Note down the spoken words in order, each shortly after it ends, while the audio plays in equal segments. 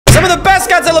Some of the best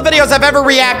Godzilla videos I've ever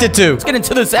reacted to. Let's get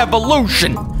into this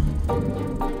evolution.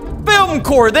 Film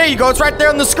core, there you go. It's right there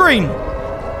on the screen.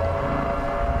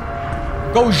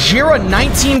 Gojira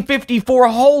 1954.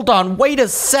 Hold on, wait a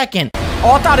second.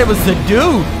 Oh, I thought it was the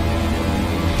dude.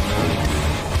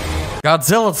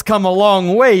 Godzilla's come a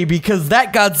long way because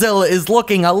that Godzilla is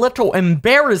looking a little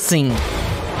embarrassing.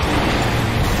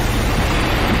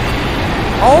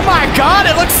 Oh my God,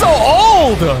 it looks so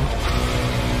old.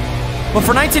 But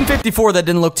for 1954, that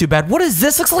didn't look too bad. What is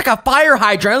this? Looks like a fire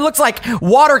hydrant. It looks like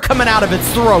water coming out of its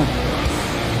throat.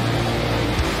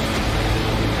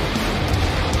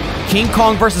 King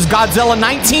Kong versus Godzilla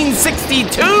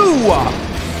 1962.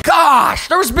 Gosh,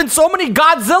 there's been so many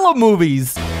Godzilla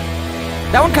movies.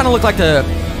 That one kind of looked like the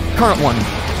current one.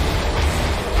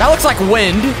 That looks like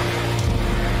wind.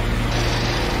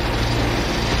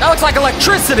 That looks like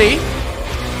electricity.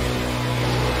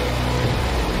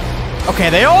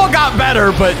 Okay, they all got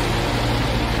better, but...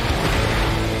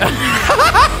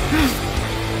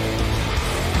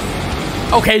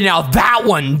 Okay, now that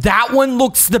one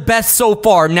looks the best so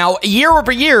far. Now, year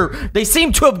over year, they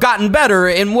seem to have gotten better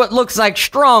in what looks like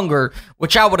stronger,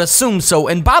 which I would assume so.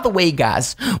 And by the way,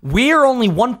 guys, we're only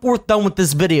 1/4 done with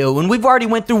this video, and we've already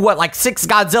went through, what, like 6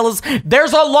 Godzillas?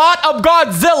 There's a lot of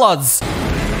Godzillas!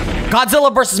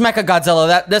 Godzilla versus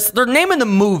Mechagodzilla, they're naming the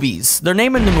movies. They're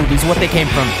naming the movies, what they came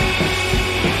from.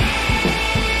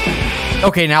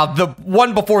 Okay, now the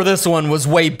one before this one was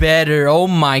way better. Oh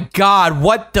my God,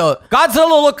 what the?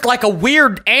 Godzilla looked like a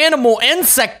weird animal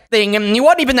insect thing, and he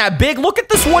wasn't even that big. Look at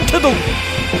this one to the...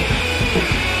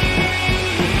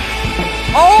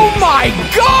 Oh my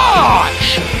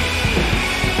gosh!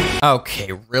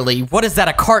 Okay, really? What is that,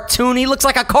 a cartoon? He looks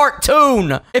like a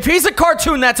cartoon. If he's a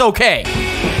cartoon, that's okay.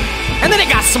 And then it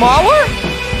got smaller?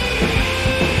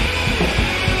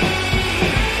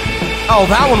 Oh,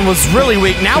 that one was really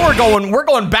weak. Now we're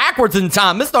going backwards in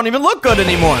time. This don't even look good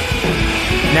anymore.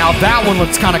 Now that one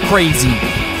looks kind of crazy.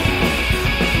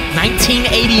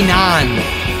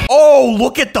 1989. Oh,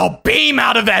 look at the beam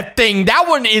out of that thing. That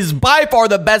one is by far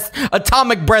the best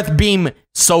atomic breath beam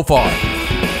so far.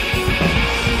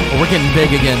 Oh, we're getting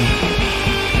big again.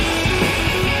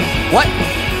 What?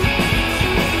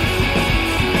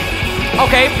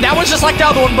 Okay, that one's just like the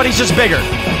other one, but he's just bigger.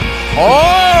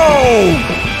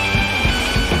 Oh!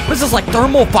 What is this, like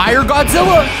thermal fire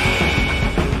Godzilla?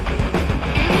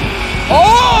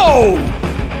 Oh!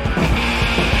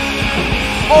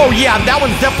 Oh yeah, that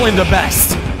one's definitely the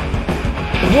best.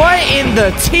 What in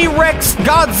the T-Rex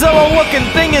Godzilla looking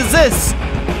thing is this?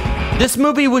 This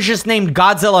movie was just named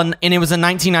Godzilla, and it was in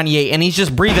 1998, and he's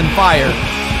just breathing fire.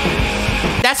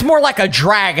 That's more like a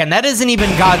dragon. That isn't even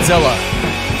Godzilla.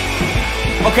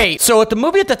 Okay, so at the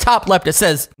movie at the top left, it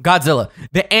says Godzilla,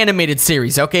 the animated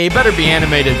series. Okay, it better be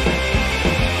animated.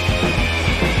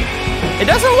 It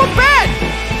doesn't look bad.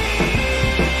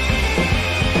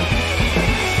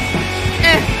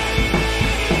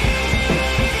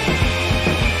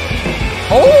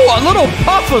 Oh, a little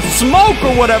puff of smoke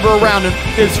or whatever around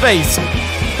his face.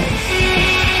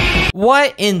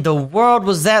 What in the world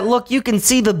was that? Look, you can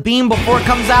see the beam before it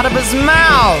comes out of his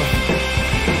mouth.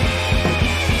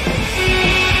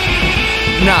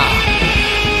 Nah.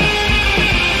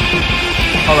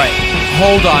 All right,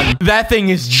 hold on. That thing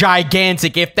is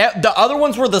gigantic. If the other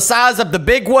ones were the size of the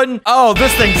big one, oh,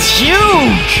 this thing's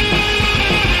huge.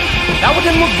 That one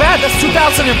didn't look bad. That's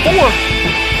 2004.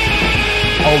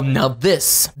 Oh, now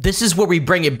this is where we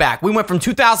bring it back. We went from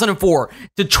 2004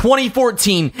 to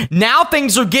 2014. Now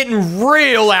things are getting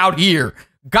real out here.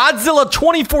 Godzilla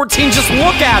 2014, just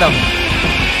look at him.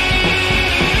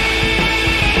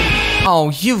 Oh,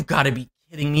 you've got to be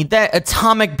kidding me. That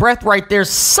atomic breath right there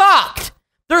sucked.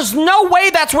 There's no way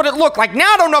that's what it looked like.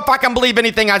 Now I don't know if I can believe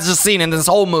anything I've just seen in this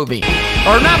whole movie.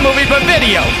 Or not movie, but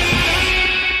video.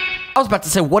 I was about to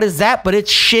say, what is that? But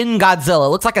it's Shin Godzilla. It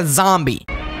looks like a zombie.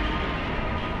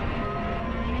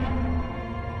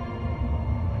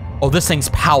 Oh, this thing's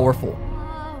powerful.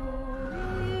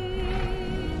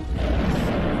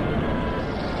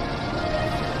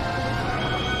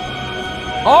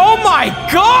 Oh my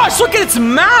gosh, look at its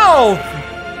mouth.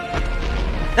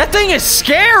 That thing is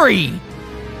scary.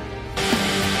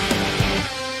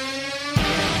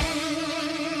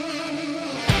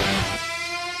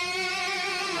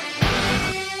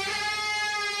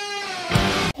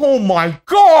 Oh my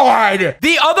god!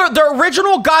 The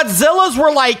original Godzillas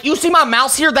were like, you see my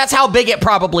mouse here? That's how big it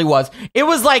probably was. It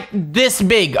was like this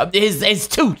big, his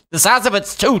tooth, the size of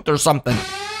its tooth or something.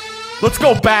 Let's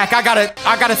go back. I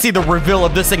gotta see the reveal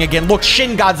of this thing again. Look,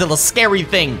 Shin Godzilla, scary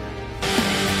thing.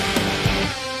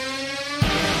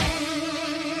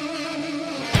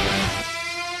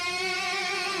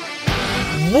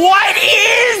 What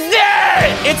is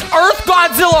that? It's Earth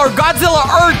Godzilla or Godzilla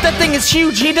Earth. That thing is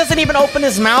huge. He doesn't even open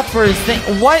his mouth for his thing.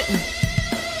 What?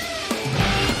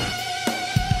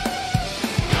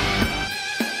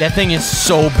 That thing is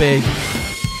so big.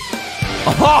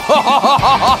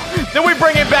 Then we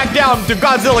bring it back down to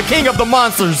Godzilla, King of the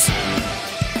Monsters.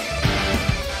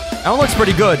 That one looks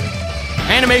pretty good.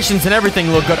 Animations and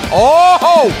everything look good.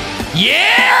 Oh,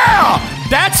 yeah!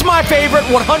 That's my favorite,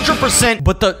 100%.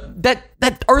 But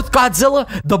that Earth Godzilla,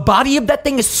 the body of that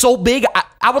thing is so big.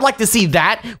 I would like to see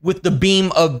that with the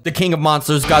beam of the King of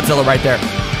Monsters, Godzilla, right there.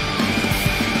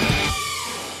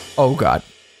 Oh, God.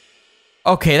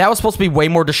 Okay, that was supposed to be way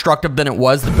more destructive than it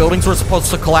was. The buildings were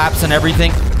supposed to collapse and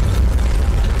everything.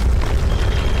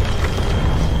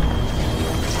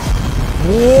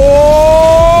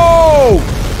 Whoa!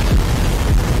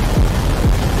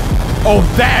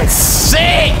 Oh, that's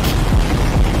sick!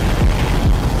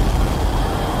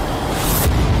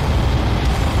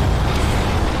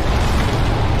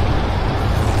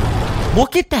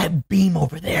 Look at that beam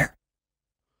over there.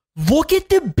 Look at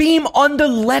the beam on the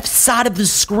left side of the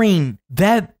screen.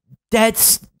 That's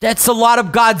a lot of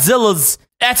Godzillas.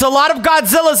 That's a lot of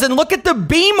Godzillas, and look at the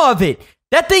beam of it.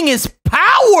 That thing is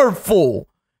powerful.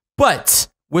 But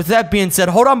with that being said,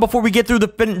 hold on before we get through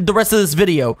the rest of this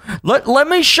video. Let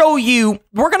me show you.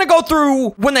 We're gonna go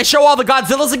through when they show all the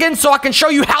Godzillas again, so I can show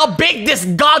you how big this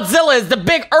Godzilla is, the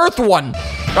big Earth one.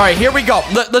 All right, here we go.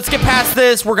 Let's get past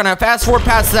this. We're gonna fast forward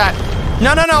past that.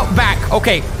 No, back.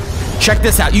 Okay. Check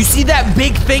this out. You see that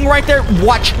big thing right there?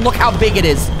 Watch. Look how big it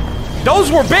is.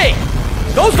 Those were big.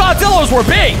 Those Godzillas were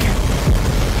big.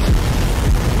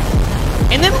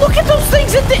 And then look at those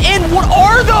things at the end. What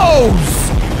are those?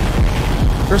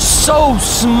 They're so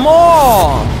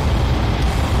small.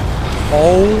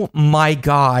 Oh my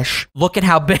gosh. Look at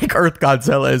how big Earth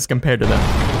Godzilla is compared to them.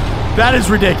 That is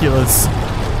ridiculous.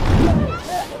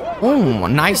 Ooh,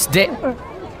 nice day.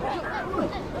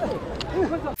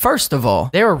 First of all,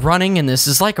 they were running, and this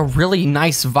is like a really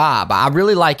nice vibe. I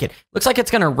really like it. Looks like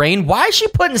it's gonna rain. Why is she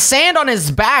putting sand on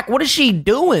his back? What is she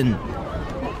doing?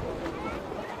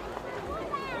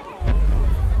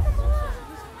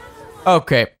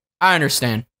 Okay, I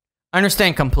understand. I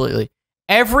understand completely.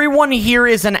 Everyone here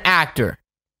is an actor.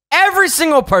 Every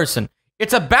single person.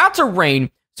 It's about to rain,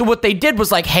 so what they did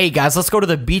was like, hey guys, let's go to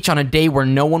the beach on a day where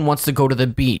no one wants to go to the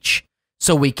beach,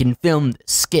 so we can film this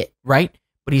skit, right?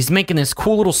 But he's making this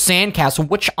cool little sandcastle,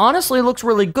 which honestly looks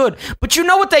really good. But you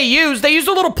know what they use? They use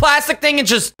a little plastic thing and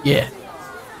just, yeah.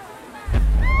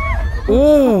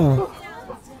 Ooh.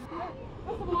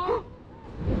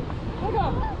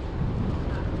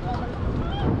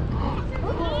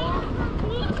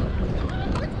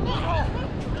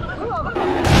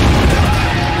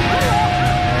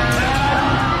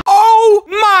 Oh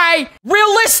my,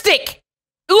 realistic.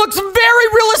 It looks very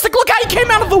realistic. Look how he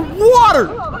came out of the water.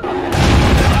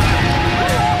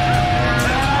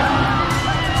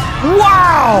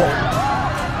 Wow!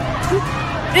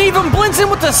 It even blends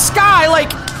in with the sky,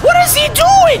 like, what is he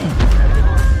doing?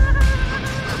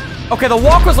 Okay, the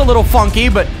walk was a little funky,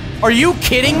 but are you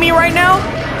kidding me right now?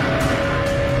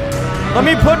 Let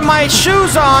me put my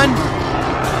shoes on.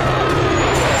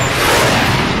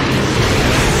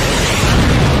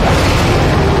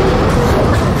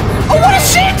 Oh, what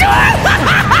is she doing?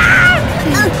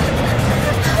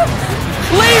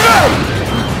 Leave her!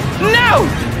 No!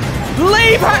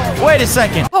 Leave her! Wait a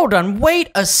second. Hold on,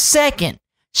 wait a second.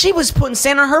 She was putting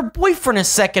sand on her boyfriend a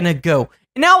second ago,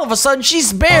 and now all of a sudden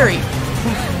she's buried.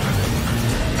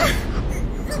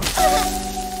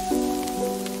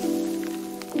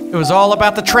 It was all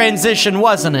about the transition,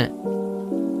 wasn't it?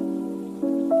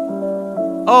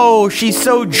 Oh, she's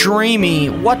so dreamy.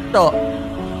 What the?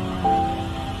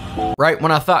 Right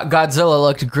when I thought Godzilla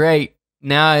looked great,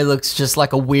 now he looks just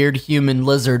like a weird human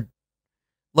lizard.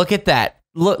 Look at that.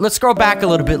 Look, let's scroll back a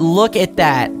little bit. Look at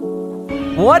that.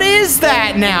 What is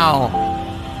that now?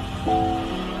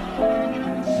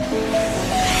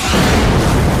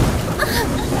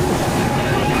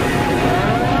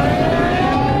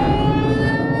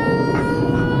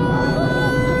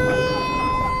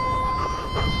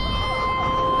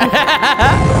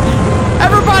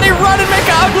 Everybody run and make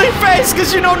an ugly face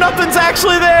because you know nothing's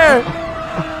actually there.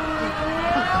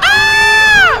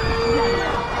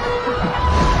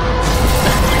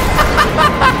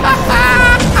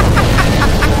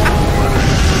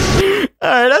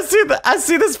 Alright, I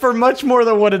see this for much more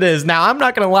than what it is. Now, I'm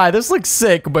not gonna lie, this looks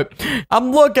sick, but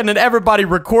I'm looking at everybody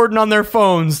recording on their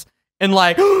phones and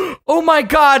like, oh my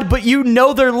god, but you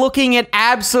know they're looking at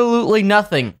absolutely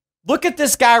nothing. Look at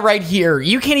this guy right here.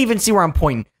 You can't even see where I'm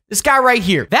pointing. This guy right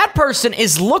here. That person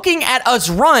is looking at us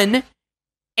run,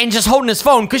 and just holding his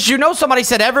phone, because you know somebody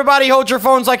said everybody hold your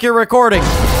phones like you're recording.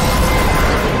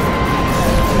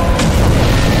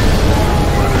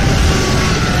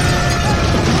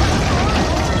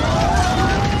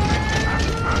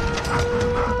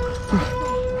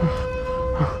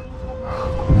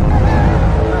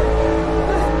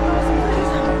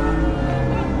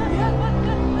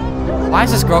 Why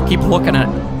does this girl keep looking at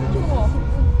it?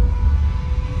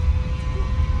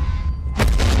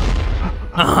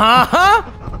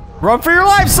 Run for your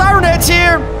life, Siren Head's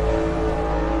here!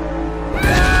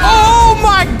 Oh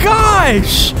my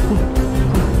gosh!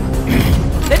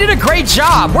 They did a great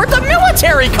job. Where'd the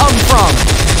military come from?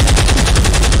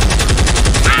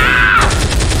 Ah!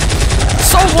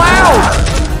 So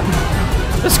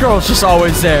loud! This girl's just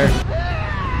always there.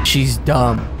 She's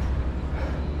dumb.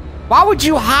 Why would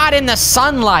you hide in the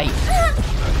sunlight?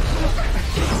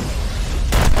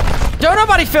 Don't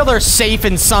nobody feel they're safe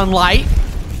in sunlight.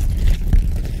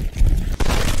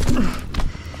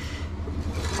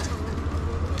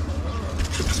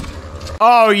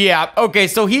 Oh, yeah. Okay,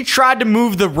 so he tried to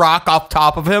move the rock off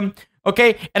top of him.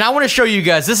 Okay, and I want to show you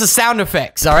guys. This is sound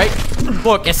effects, all right?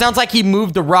 Look, it sounds like he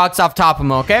moved the rocks off top of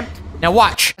him, okay? Now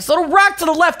watch. This little rock to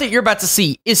the left that you're about to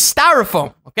see is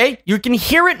styrofoam, okay? You can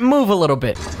hear it move a little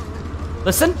bit.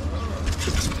 Listen.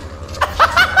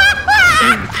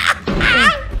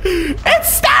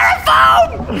 It's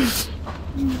styrofoam!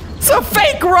 It's a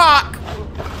fake rock!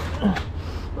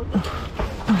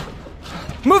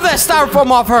 Move that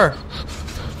styrofoam off her.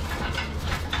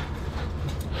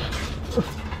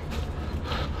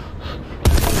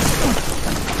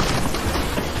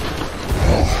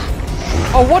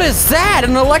 Oh, what is that?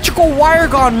 An electrical wire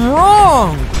gone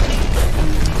wrong.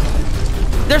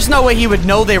 There's no way he would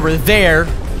know they were there.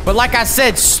 But like I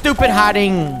said, stupid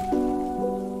hiding.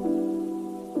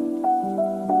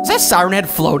 Is that Siren Head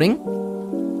floating?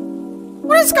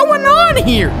 What is going on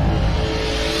here?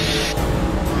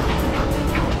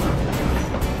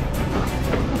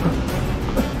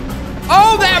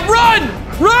 Oh, that run!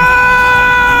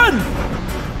 Run!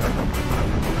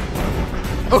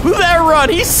 Oh, that run.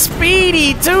 He's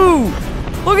speedy, too.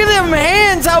 Look at them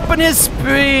hands helping his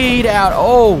speed out.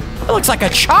 Oh, it looks like a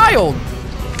child.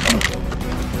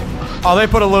 Oh, they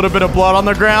put a little bit of blood on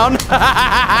the ground.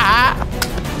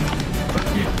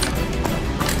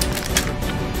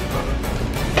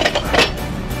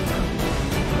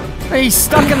 He's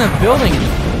stuck in the building.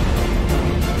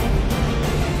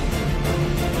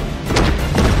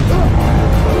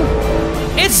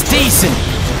 It's decent.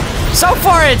 So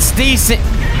far, it's decent.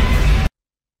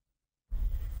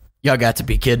 Y'all got to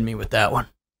be kidding me with that one.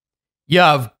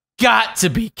 Y'all got to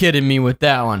be kidding me with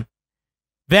that one.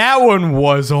 That one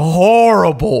was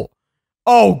horrible.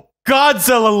 Oh,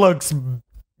 Godzilla looks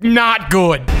not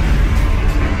good.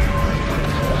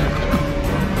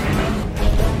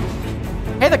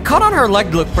 Hey, the cut on her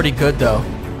leg looked pretty good, though.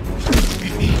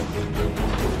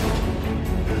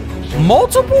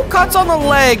 Multiple cuts on the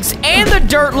legs, and the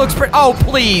dirt looks pretty. Oh,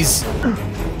 please.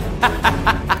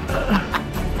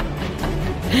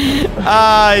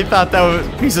 I thought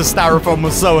that piece of styrofoam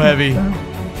was so heavy.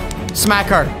 Smack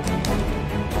her.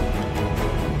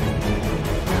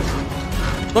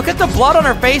 Look at the blood on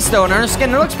her face, though, and her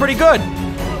skin. It looks pretty good.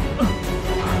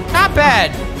 Not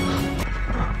bad.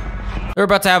 They're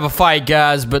about to have a fight,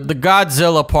 guys, but the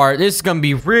Godzilla part, this is going to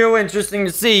be real interesting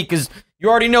to see, because you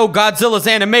already know Godzilla's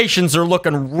animations are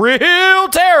looking real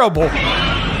terrible.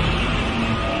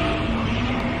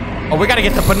 Oh, we got to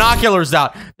get the binoculars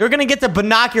out. They're going to get the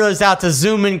binoculars out to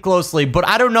zoom in closely, but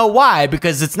I don't know why,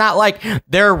 because it's not like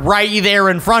they're right there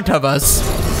in front of us.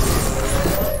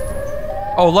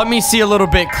 Oh, let me see a little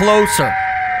bit closer.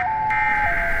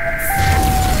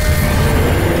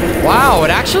 Wow, it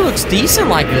actually looks decent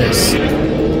like this.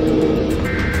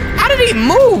 How did he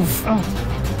move?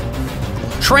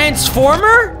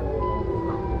 Transformer?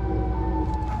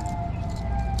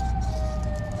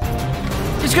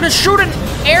 He's gonna shoot an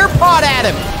AirPod at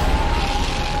him.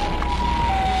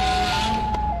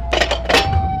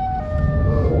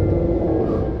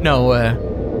 No way.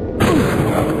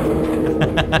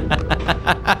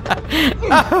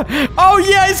 Oh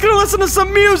yeah, he's gonna listen to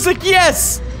some music,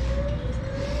 yes!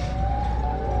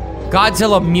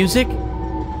 Godzilla music?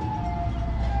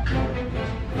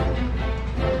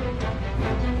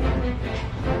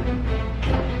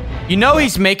 You know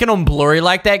he's making them blurry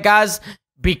like that, guys,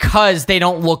 because they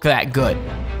don't look that good.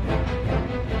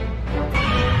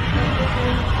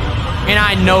 And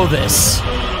I know this.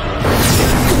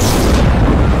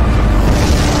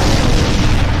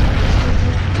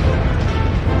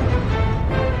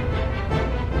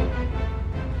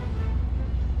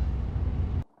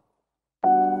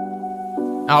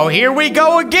 Oh, here we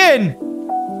go again.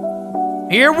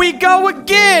 Here we go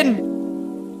again.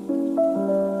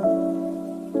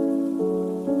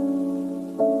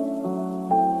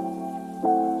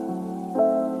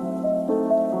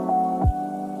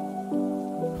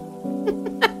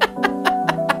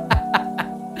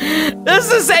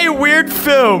 This is a weird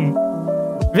film.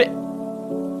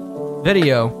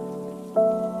 Video.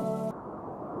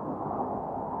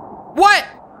 What?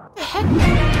 The heck?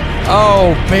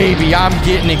 Oh, baby, I'm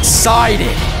getting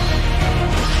excited.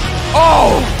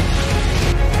 Oh!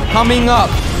 Coming up.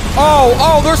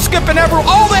 Oh, they're skipping every.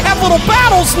 Oh, they have little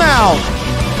battles now.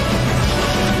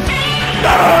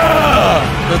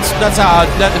 That's how.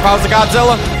 If I was the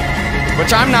Godzilla,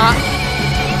 which I'm not.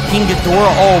 King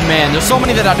Ghidorah. Oh man, there's so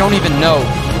many that I don't even know.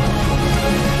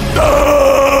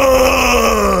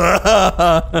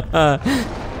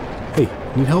 Hey,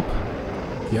 need help?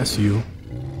 Yes, you.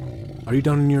 Are you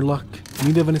down in your luck?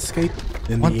 Need of an escape?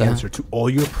 Then the answer to all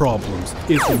your problems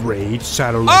is Raid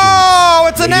Shadow Legends. Oh,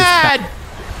 it's an ad!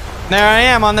 There I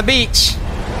am on the beach.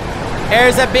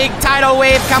 There's a big tidal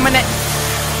wave coming in.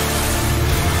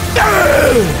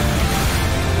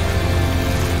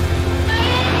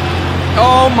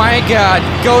 Oh my god,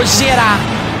 Godzilla,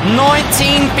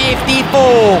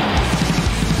 1954.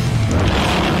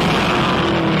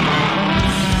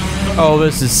 Oh,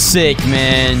 this is sick,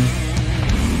 man.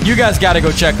 You guys gotta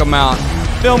go check them out.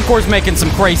 Film Corps making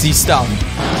some crazy stuff.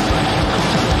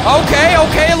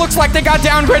 Okay, it looks like they got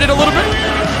downgraded a little bit.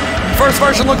 First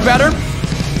version looked better.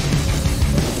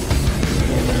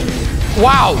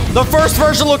 Wow, the first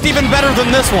version looked even better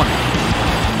than this one.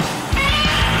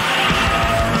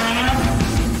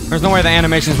 There's no way the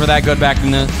animations were that good back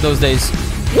in those days.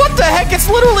 What the heck? It's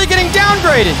literally getting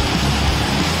downgraded.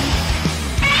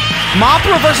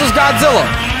 Mothra versus Godzilla.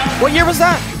 What year was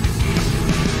that?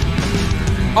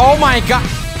 Oh my god.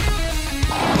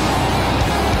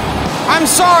 I'm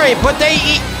sorry, but they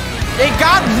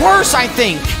got worse, I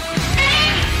think.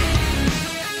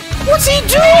 What's he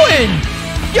doing?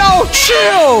 Yo,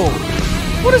 chill.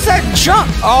 What is that jump?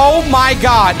 Oh my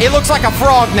god. It looks like a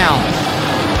frog now.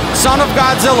 Son of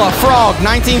Godzilla, Frog,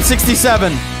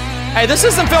 1967. Hey, this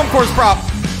isn't Film Corps prop.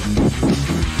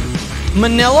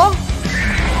 Manila?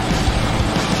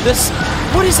 This,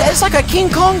 what is that? It's like a King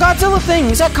Kong Godzilla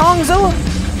thing. Is that Kongzilla?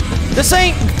 This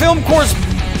ain't Film Corps.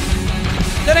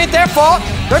 That ain't their fault.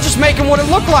 They're just making what it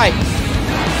looked like.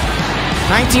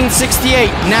 1968.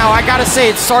 Now, I gotta say,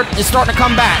 it's starting to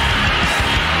come back.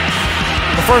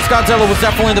 The first Godzilla was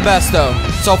definitely the best, though,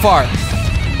 so far.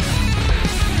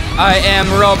 I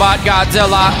am Robot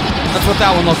Godzilla. That's what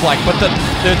that one looked like. But the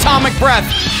atomic breath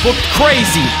looked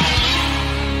crazy.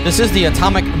 This is the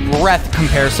atomic breath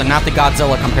comparison, not the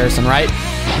Godzilla comparison, right?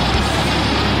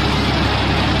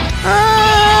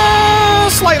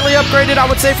 Slightly upgraded, I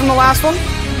would say, from the last one.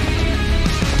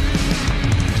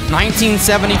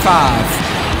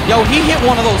 1975. Yo, he hit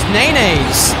one of those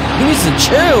nays. He needs to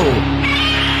chill.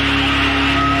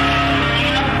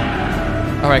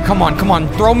 All right, come on.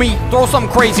 Throw something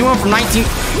crazy. He went from 19.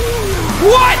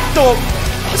 What the?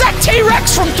 Is that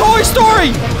T-Rex from Toy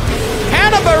Story?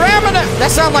 Hanna-Barbera.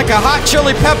 That sounds like a hot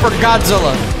chili pepper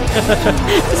Godzilla.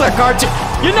 It's a cartoon.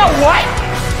 You know what?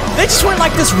 They just went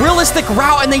like this realistic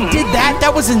route and they did that.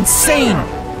 That was insane.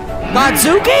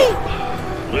 Godzuki?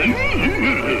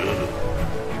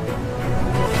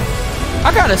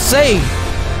 I gotta say,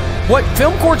 what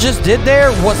Film Corps just did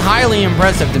there was highly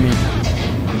impressive to me.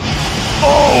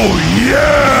 Oh,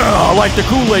 yeah! I like the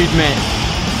Kool-Aid Man.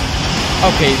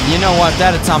 Okay, you know what?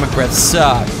 That atomic breath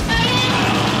sucked.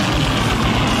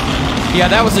 Yeah,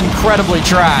 that was incredibly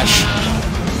trash.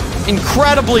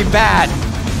 Incredibly bad.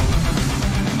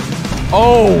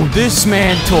 Oh, this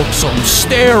man took some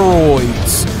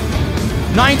steroids.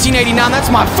 1989, that's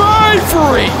my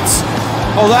favorite!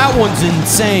 Oh, that one's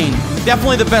insane.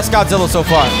 Definitely the best Godzilla so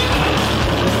far.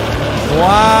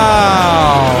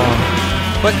 Wow.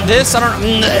 But this, I don't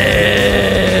know.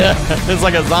 It's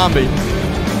like a zombie.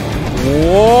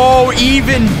 Whoa,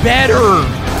 even better.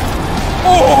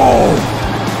 Oh!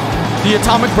 The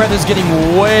atomic breath is getting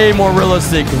way more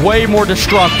realistic, way more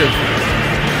destructive.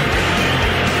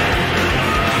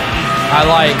 I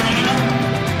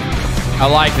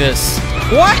like this.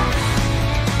 What?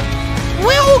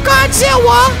 Will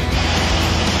Godzilla?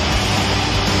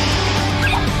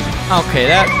 Okay,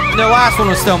 the last one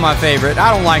was still my favorite. I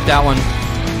don't like that one.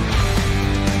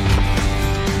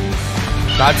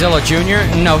 Godzilla Jr.?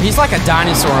 No, he's like a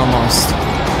dinosaur almost.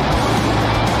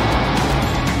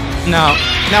 No,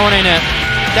 that one ain't it.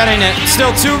 That ain't it.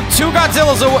 Still two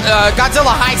Godzillas.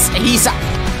 Godzilla he's.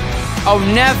 Oh,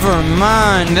 never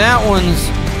mind. That one's.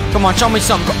 Come on, show me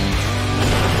something.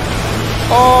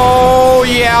 Oh,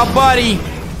 yeah, buddy.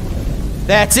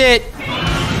 That's it.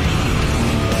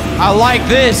 I like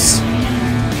this.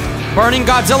 Burning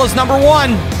Godzilla's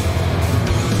 #1.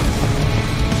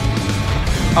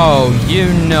 Oh,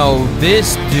 you know,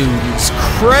 this dude's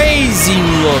crazy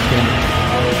looking.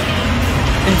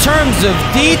 In terms of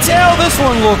detail, this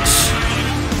one looks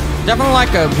definitely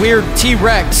like a weird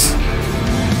T-Rex.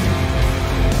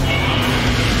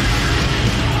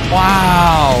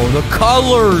 Wow, the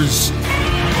colors.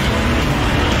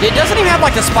 It doesn't even have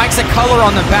like the spikes of color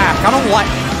on the back. I don't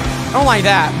like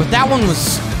that, but that one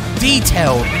was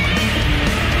detailed.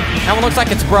 That one looks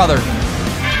like its brother.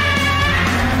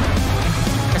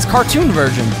 It's cartoon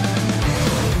version.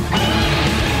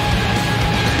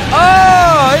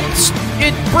 Oh,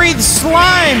 it breathes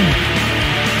slime.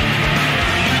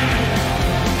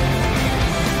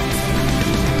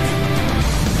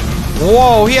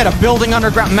 Whoa, he had a building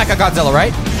underground. Mechagodzilla,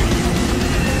 right?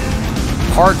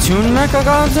 Cartoon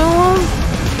Mechagodzilla?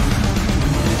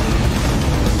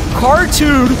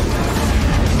 Cartoon.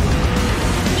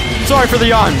 Sorry for the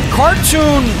yawn.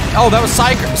 Cartoon. Oh, that was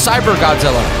Cyber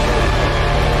Godzilla.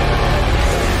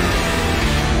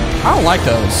 I don't like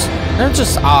those. They're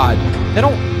just odd. They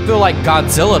don't feel like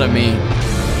Godzilla to me.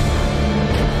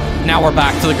 Now we're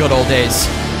back to the good old days.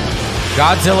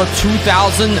 Godzilla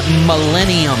 2000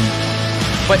 Millennium.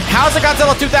 But how's it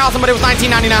Godzilla 2000, but it was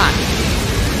 1999?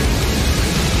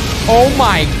 Oh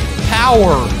my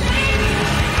power.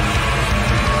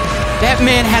 That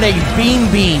man had a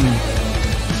beam.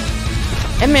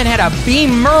 That man had a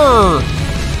beamer.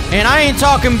 And I ain't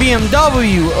talking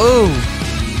BMW. Oh.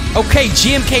 Okay,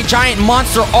 GMK Giant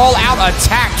Monster All Out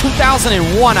Attack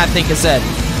 2001, I think it said.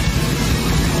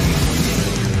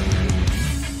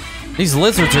 These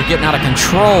lizards are getting out of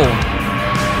control.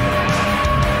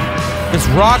 This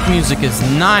rock music is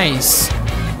nice.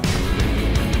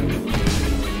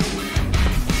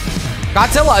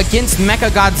 Godzilla against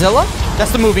Mechagodzilla.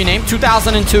 That's the movie name,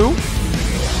 2002.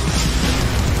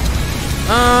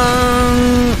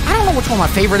 I don't know which one my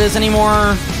favorite is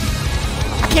anymore.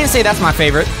 I can't say that's my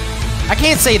favorite. I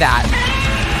can't say that.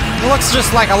 It looks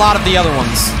just like a lot of the other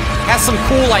ones. It has some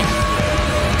cool, like,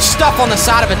 stuff on the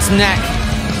side of its neck.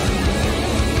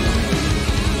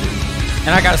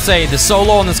 And I gotta say, the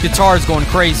solo on this guitar is going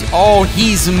crazy. Oh,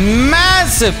 he's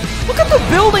massive. Look at the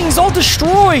buildings all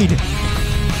destroyed.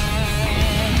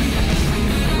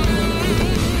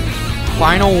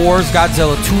 Final Wars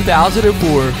Godzilla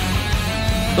 2004.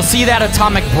 You'll see that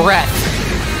atomic breath.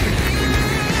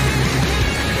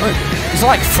 Is it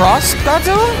like Frost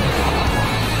Godzilla?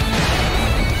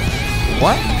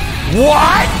 What?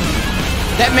 What?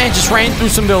 That man just ran through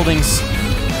some buildings.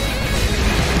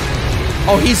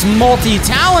 Oh, he's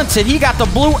multi-talented. He got the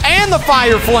blue and the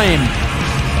fire flame.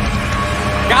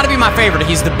 Gotta be my favorite.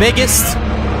 He's the biggest.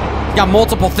 Got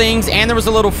multiple things, and there was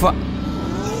a little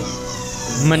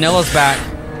Manila's back.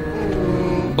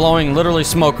 Blowing literally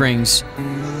smoke rings.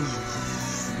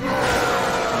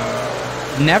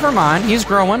 Never mind, he's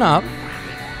growing up.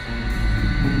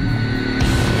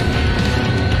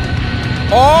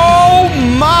 Oh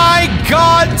my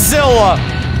Godzilla!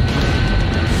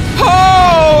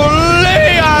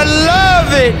 Holy, I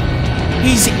love it!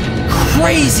 He's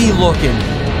crazy looking.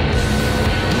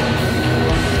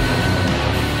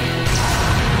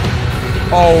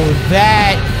 Oh,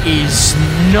 that is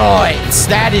nuts.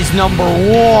 That is #1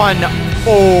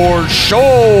 for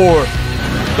sure.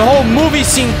 The whole movie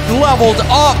seemed leveled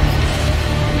up.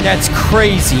 That's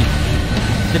crazy.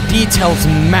 The detail's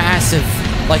massive.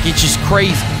 Like, it's just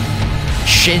crazy.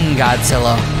 Shin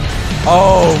Godzilla.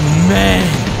 Oh, man.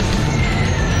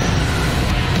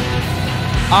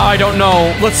 I don't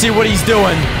know. Let's see what he's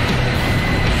doing.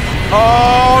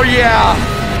 Oh, yeah.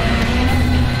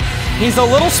 He's a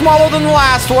little smaller than the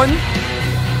last one.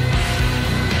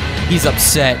 He's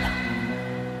upset.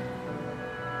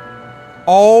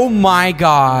 Oh my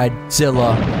God,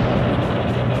 Zilla.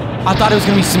 I thought it was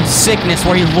gonna be some sickness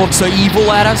where he looks so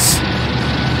evil at us.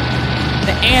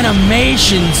 The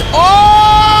animations.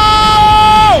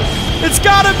 Oh! It's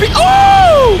gotta be.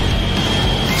 Oh!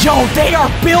 Yo, they are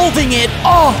building it.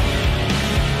 Oh!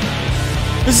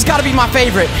 This has gotta be my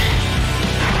favorite.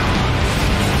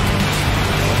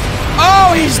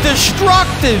 Oh, he's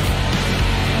destructive.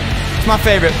 It's my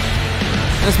favorite.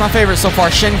 It's my favorite so far.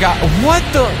 Shin got. What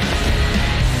the?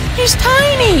 He's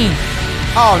tiny.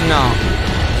 Oh no.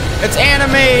 It's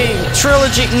anime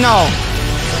trilogy. No.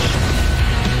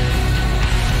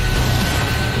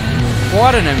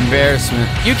 What an embarrassment.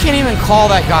 You can't even call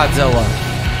that Godzilla.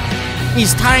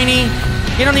 He's tiny.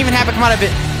 You don't even have to come out of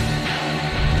it.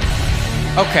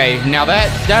 Okay, now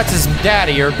that's his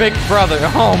daddy or big brother.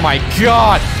 Oh my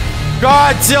God.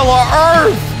 Godzilla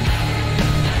Earth!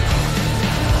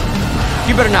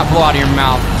 You better not blow out of your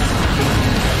mouth.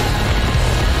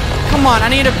 Come on, I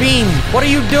need a beam. What are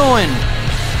you doing?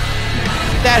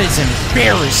 That is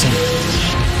embarrassing.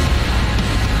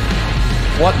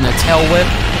 What in the tail whip?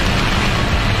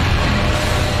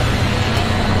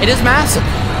 It is massive,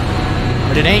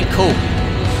 but it ain't cool.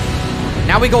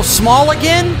 Now we go small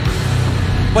again,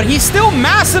 but he's still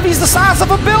massive. He's the size of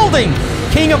a building.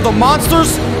 King of the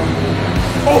monsters.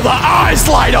 Oh, the eyes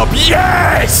light up.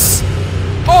 Yes!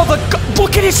 Oh,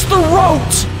 look at his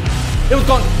throat. It was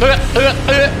going.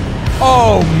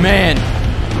 Oh, man.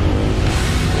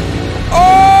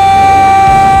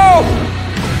 Oh!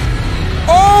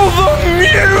 Oh, the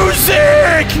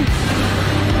music!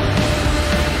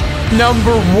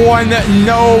 Number one,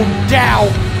 no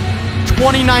doubt.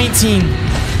 2019.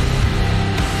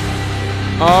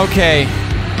 Okay.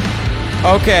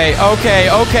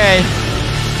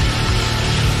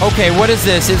 Okay, what is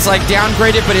this? It's like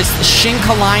downgraded, but it's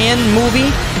Shinkalion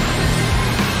movie.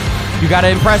 You gotta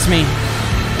impress me.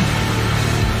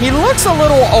 He looks a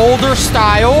little older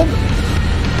style.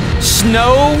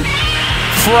 Snow,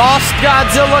 Frost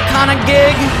Godzilla kind of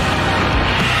gig.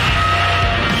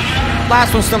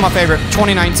 Last one's still my favorite,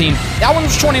 2019. That one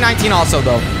was 2019 also,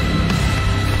 though.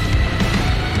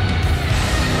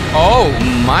 Oh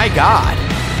my God.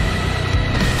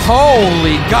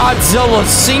 Holy Godzilla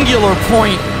singular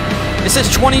point. It says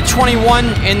 2021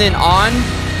 and then on.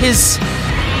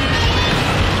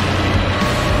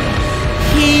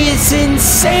 He is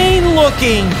insane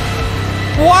looking.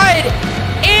 What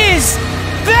is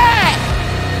that?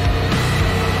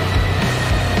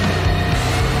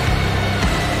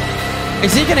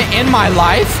 Is he gonna end my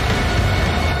life?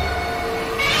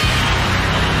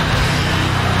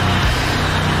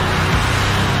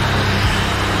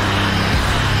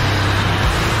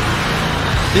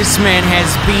 This man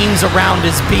has beams around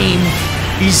his beam.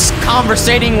 He's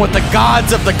conversating with the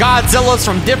gods of the Godzillas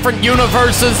from different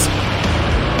universes.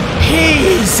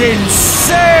 He's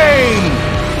insane!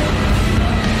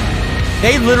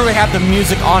 They literally have the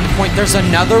music on point. There's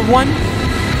another one.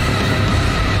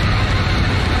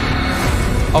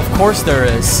 Of course there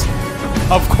is.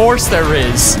 Of course there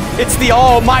is. It's the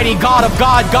almighty God of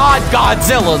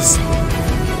Godzillas.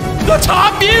 The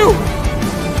top view!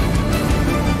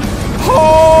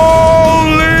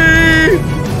 Holy!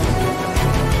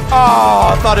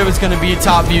 Oh, I thought it was gonna be a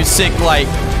top view sick like.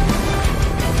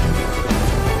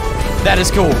 That is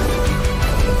cool.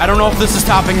 I don't know if this is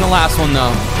topping the last one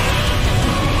though.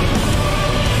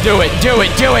 Do it, do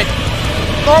it, do it!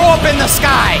 Throw up in the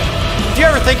sky! Do you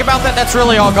ever think about that? That's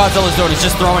really all Godzilla's doing is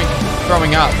just throwing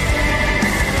up.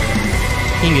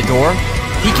 King Ghidorah?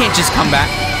 He can't just come back.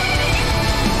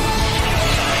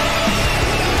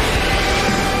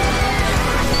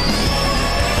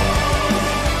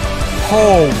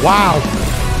 Oh, wow.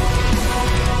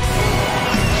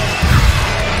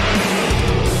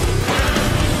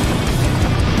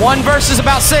 One versus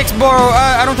about 6, bro.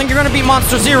 I don't think you're gonna beat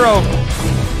Monster Zero.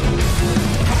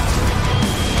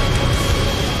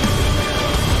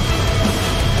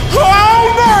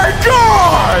 Oh my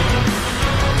God!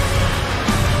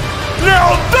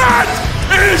 Now that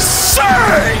is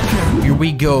sick! Here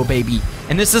we go, baby.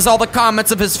 And this is all the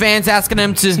comments of his fans asking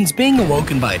him to... Since being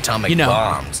awoken by atomic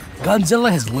bombs,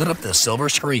 Godzilla has lit up the silver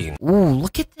screen. Ooh,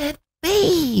 look at that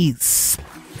face.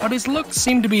 But his looks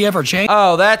seem to be ever-changing.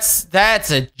 Oh, that's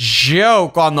a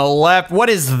joke on the left. What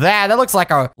is that? That looks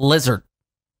like a lizard.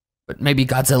 But maybe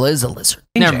Godzilla is a lizard.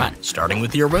 Never mind. Starting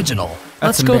with the original.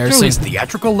 That's Let's go through his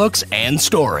theatrical looks and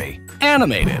story.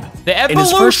 Animated. The evolution In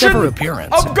his first ever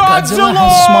appearance, of Godzilla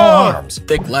has small arms,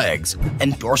 thick legs,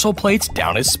 and dorsal plates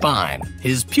down his spine.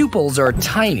 His pupils are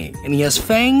tiny, and he has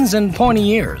fangs and pointy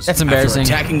ears. That's embarrassing.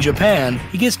 After attacking Japan,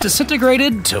 he gets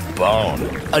disintegrated to bone.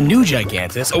 A new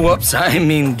Godzilla,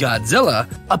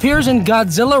 appears in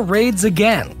Godzilla Raids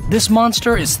Again. This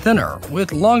monster is thinner,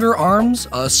 with longer arms,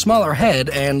 a smaller head,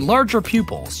 and larger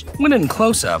pupils. When in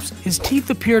close-ups, his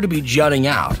teeth appear to be jutting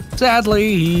out.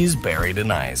 Sadly, he's buried in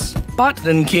ice. But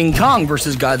in King Kong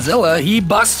vs. Godzilla, he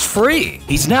busts free.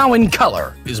 He's now in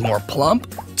color, is more plump,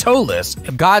 toeless.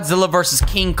 Godzilla vs.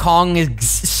 King Kong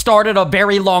started a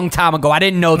very long time ago. I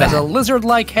didn't know that. Has a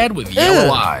lizard-like head with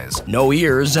yellow eyes, no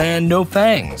ears, and no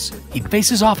fangs. He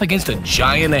faces off against a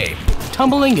giant ape,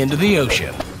 tumbling into the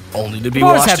ocean, only to be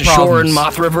washed ashore in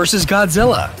Mothra vs.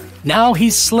 Godzilla. Now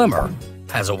he's slimmer,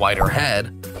 has a wider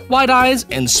head, wide eyes,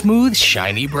 and smooth,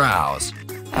 shiny brows.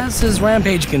 As his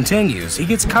rampage continues, he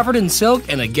gets covered in silk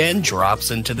and again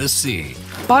drops into the sea.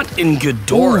 But in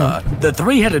Ghidorah, the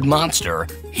three-headed monster,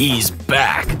 he's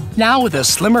back. Now with a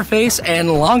slimmer face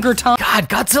and longer tongue. God,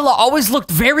 Godzilla always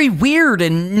looked very weird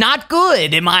and not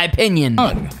good, in my opinion.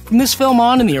 From this film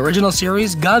on in the original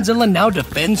series, Godzilla now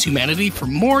defends humanity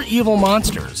from more evil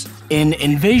monsters. In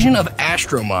Invasion of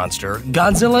Astro Monster,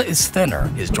 Godzilla is thinner,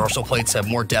 his dorsal plates have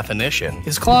more definition,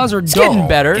 his claws are dull, getting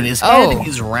better. And his head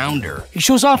is rounder. He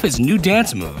shows off his new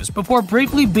dance moves before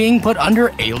briefly being put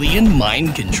under alien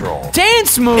mind control.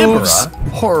 Dance moves? Ibra,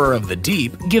 horror of the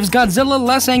deep, gives Godzilla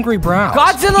less angry brows.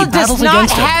 Godzilla he does not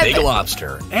against have a big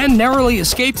lobster and narrowly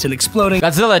escapes an exploding.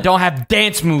 Godzilla don't have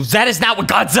dance moves. That is not what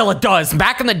Godzilla does.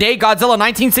 Back in the day, Godzilla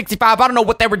 1965, I don't know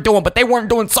what they were doing, but they weren't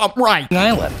doing something right.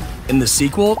 Island. In the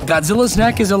sequel, Godzilla's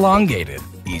neck is elongated.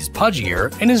 He's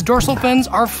pudgier, and his dorsal fins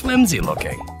are flimsy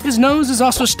looking. His nose is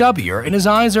also stubbier, and his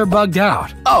eyes are bugged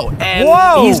out. Oh,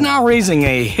 and he's now raising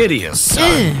a hideous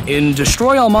son. In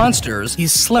Destroy All Monsters,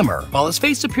 he's slimmer, while his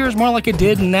face appears more like it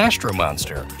did in Astro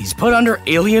Monster. He's put under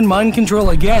alien mind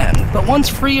control again, but once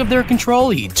free of their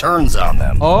control, he turns on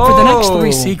them. For the next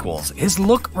 3 sequels, his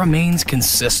look remains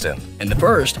consistent. In the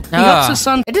first, he helps his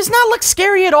son. It does not look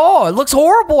scary at all. It looks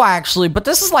horrible, actually, but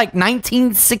this is like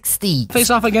 1960. Face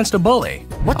off against a bully.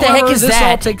 What the heck is this that?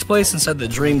 all takes place inside the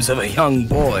dreams of a young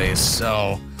boy,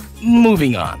 so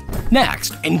moving on.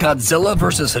 Next, in Godzilla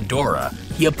vs. Hedorah,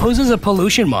 he opposes a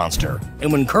pollution monster,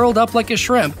 and when curled up like a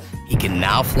shrimp, he can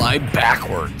now fly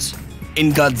backwards.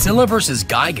 In Godzilla vs.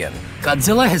 Gigan,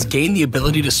 Godzilla has gained the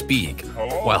ability to speak,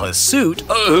 while his suit,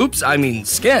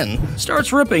 skin,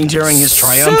 starts ripping during his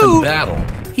triumphant battle.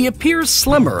 He appears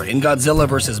slimmer in Godzilla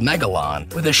vs.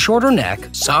 Megalon, with a shorter neck,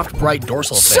 soft, bright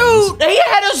dorsal fins. Suit! He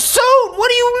had a suit! What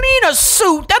do you mean a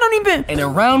suit? That don't even... And a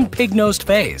round pig-nosed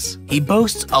face. He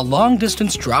boasts a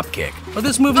long-distance dropkick, but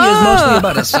this movie is mostly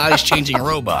about a size-changing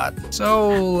robot, so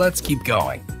let's keep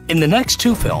going. In the next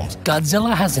 2 films,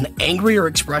 Godzilla has an angrier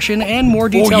expression and more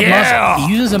detailed muzzle.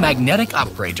 He uses a magnetic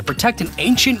upgrade to protect an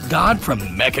ancient god from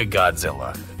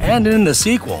Mechagodzilla. And in the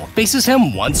sequel, faces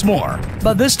him once more.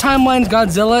 But this timeline,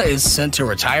 Godzilla is sent to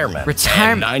retirement.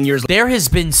 And 9 years later, there has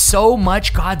been so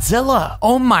much Godzilla.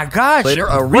 Oh my gosh. a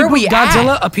reboot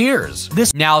Godzilla appears.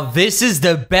 Now, this is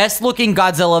the best looking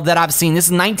Godzilla that I've seen. This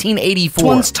is 1984. This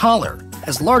one's taller,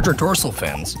 has larger dorsal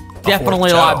fins. Definitely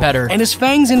a lot better. And his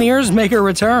fangs and ears make a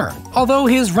return. Although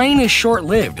his reign is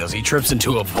short-lived as he trips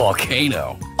into a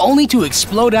volcano, only to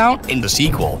explode out in the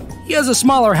sequel. He has a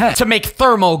smaller head. To make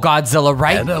Thermo Godzilla,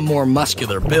 right? And a more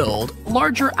muscular build,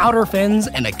 larger outer fins,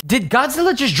 and a Did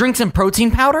Godzilla just drink some protein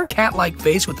powder? cat-like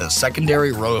face with a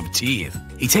secondary row of teeth.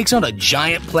 He takes on a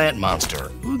giant plant monster,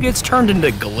 who gets turned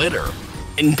into glitter.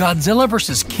 In Godzilla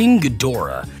vs. King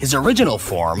Ghidorah, his original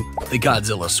form, the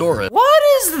Godzillasaurus. What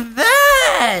is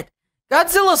that?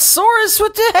 Godzillasaurus?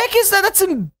 What the heck is that? That's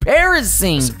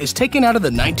embarrassing. Is taken out of the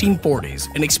 1940s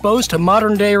and exposed to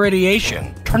modern-day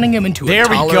radiation, turning him into a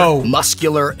taller,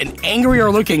 muscular, and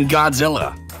angrier-looking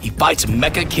Godzilla. He fights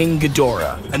Mecha King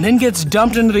Ghidorah and then gets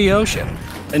dumped into the ocean.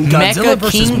 In Godzilla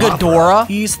vs. Mothra,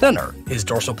 he's thinner, his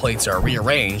dorsal plates are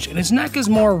rearranged, and his neck is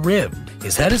more ribbed.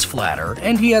 His head is flatter,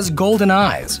 and he has golden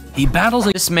eyes. He battles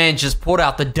This man just pulled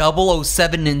out the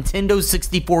 007 Nintendo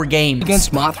 64 game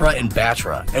against Mothra and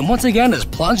Batra, and once again is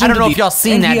plunged I don't into know the if y'all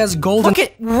seen that. He has golden Look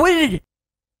at, what did...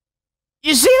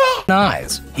 You see that?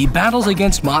 eyes. He battles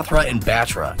against Mothra and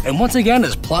Batra, and once again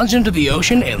is plunged into the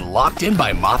ocean and locked in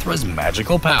by Mothra's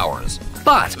magical powers.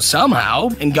 But somehow,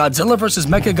 in Godzilla vs.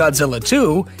 Mechagodzilla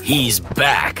 2, he's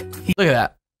back. Look at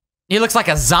that. He looks like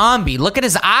a zombie. Look at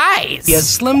his eyes. He has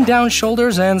slimmed down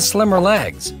shoulders and slimmer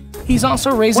legs. He's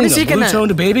also raising a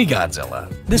blue-toned baby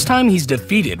Godzilla. This time he's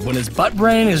defeated when his butt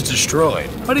brain is destroyed,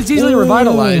 but he's easily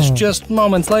revitalized just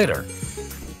moments later.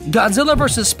 Godzilla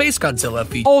vs. Space Godzilla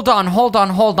features. Hold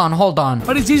on.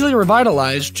 But he's easily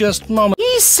revitalized just moments.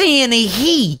 He's saying a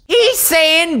he. He's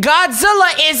saying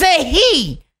Godzilla is a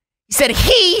he. He said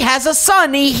he has a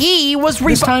son. He was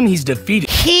This time he's defeated.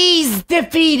 He's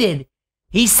defeated.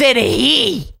 He said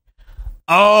he.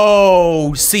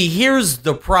 Oh, see, here's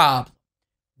the problem.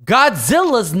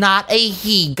 Godzilla's not a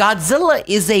he. Godzilla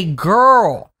is a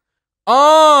girl.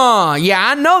 Oh, yeah,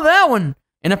 I know that one.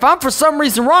 And if I'm for some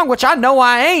reason wrong, which I know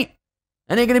I ain't,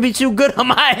 that ain't gonna be too good on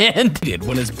my end.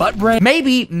 When his butt brain.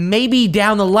 Maybe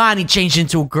down the line he changed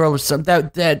into a girl or something.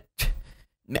 That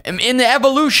in the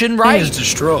evolution, right? Is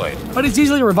destroyed, but he's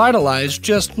easily revitalized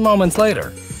just moments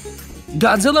later.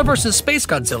 Godzilla vs. Space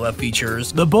Godzilla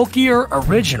features the bulkier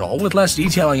original with less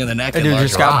detailing in the neck and larger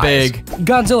just got eyes. big.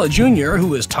 Godzilla Jr.,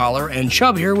 who is taller and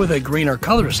chubbier with a greener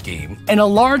color scheme, and a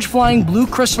large flying blue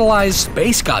crystallized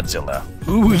Space Godzilla,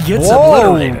 who gets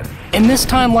obliterated. In this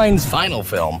timeline's final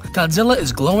film, Godzilla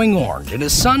is glowing orange and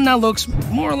his son now looks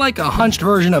more like a hunched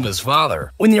version of his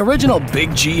father. When the original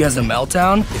Big G has a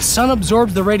meltdown, his son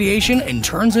absorbs the radiation and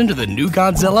turns into the new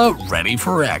Godzilla ready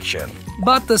for action.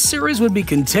 But the series would be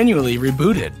continually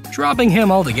rebooted, dropping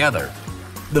him altogether.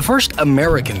 The first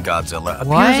American Godzilla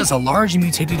appears as a large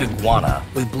mutated iguana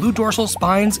with blue dorsal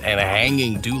spines and a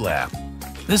hanging dewlap.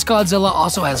 This Godzilla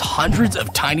also has hundreds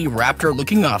of tiny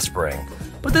raptor-looking offspring.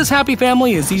 But this happy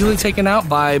family is easily taken out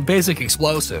by basic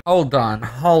explosive. Hold on.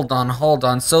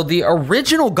 So the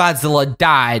original Godzilla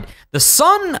died. The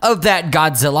son of that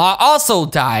Godzilla also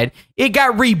died. It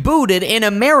got rebooted in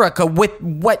America with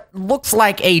what looks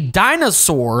like a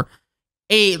dinosaur.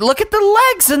 Look at the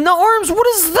legs and the arms. What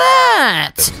is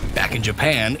that? Back in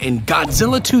Japan, in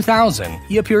Godzilla 2000,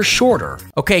 he appears shorter.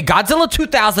 Okay, Godzilla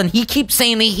 2000, he keeps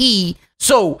saying a he.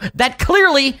 So that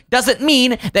clearly doesn't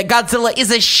mean that Godzilla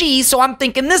is a she, so I'm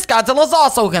thinking this Godzilla's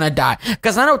also gonna die.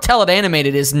 Because I know Tell It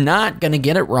Animated is not gonna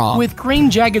get it wrong. With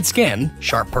green jagged skin,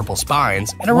 sharp purple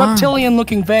spines, and a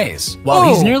reptilian-looking face.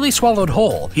 While he's nearly swallowed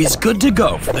whole, he's good to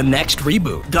go for the next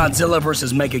reboot, Godzilla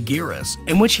vs. Megaguirus,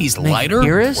 in which he's lighter,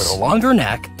 with a longer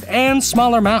neck, and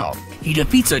smaller mouth. He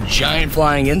defeats a giant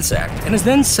flying insect and is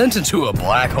then sent into a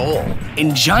black hole.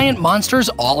 In Giant Monsters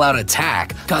All-Out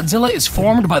Attack, Godzilla is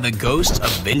formed by the ghosts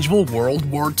of vengeful World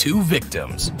War II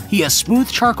victims. He has smooth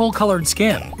charcoal-colored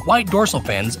skin, white dorsal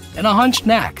fins, and a hunched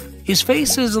neck. His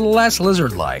face is less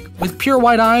lizard-like, with pure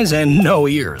white eyes and no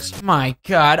ears. My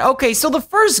God. Okay, so the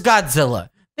first Godzilla,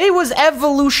 they was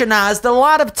evolutionized a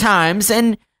lot of times,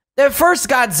 and the first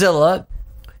Godzilla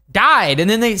died, and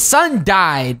then the son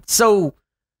died. So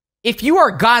if you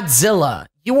are Godzilla,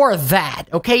 you are that,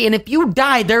 okay? And if you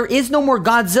die, there is no more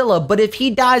Godzilla. But if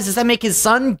he dies, does that make his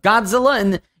son Godzilla?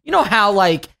 And you know how,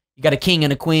 like, you got a king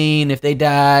and a queen. If they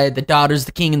die, the daughter's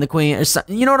the king and the queen. Or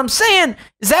something. You know what I'm saying?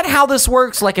 Is that how this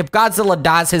works? Like, if Godzilla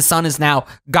dies, his son is now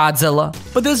Godzilla?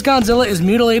 But this Godzilla is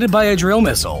mutilated by a drill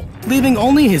missile, leaving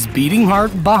only his beating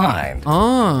heart behind.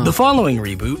 The following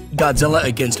reboot, Godzilla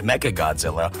against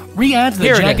Mechagodzilla, re-adds the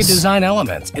jagged design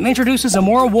elements and introduces a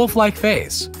more wolf-like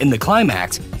face. In the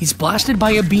climax, he's blasted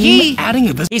by a beam, adding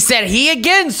a he said he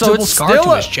again, so it's scar still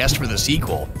to his chest for the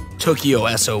sequel, Tokyo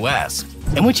SOS,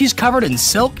 in which he's covered in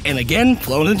silk and again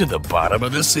flown into the bottom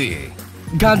of the sea.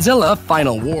 Godzilla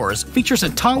Final Wars features a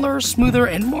taller, smoother,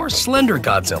 and more slender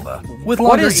Godzilla with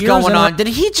longer ears. What is going on? Did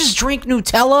he just drink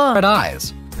Nutella? Red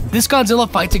eyes. This Godzilla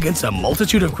fights against a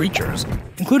multitude of creatures,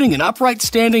 including an upright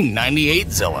standing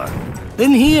 98-Zilla.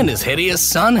 Then he and his hideous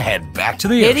son head back to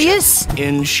the ocean.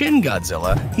 In Shin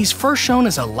Godzilla, he's first shown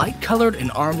as a light-colored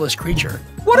and armless creature.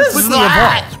 What is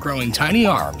that? Evolves, growing tiny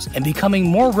arms and becoming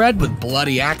more red with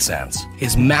bloody accents.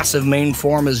 His massive main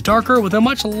form is darker with a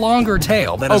much longer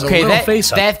tail that has a little face.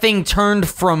 That thing turned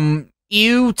from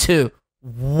ew to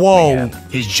whoa. Man.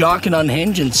 His jaw can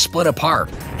unhinge and split apart,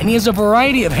 and he has a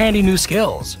variety of handy new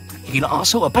skills. He can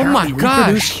also apparently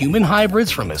reproduce human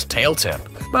hybrids from his tail tip,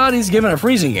 but he's given a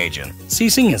freezing agent,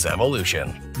 ceasing his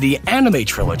evolution. The anime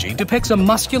trilogy depicts a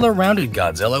muscular, rounded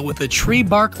Godzilla with a tree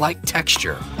bark-like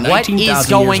texture. What is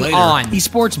going on? He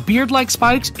sports beard-like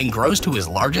spikes and grows to his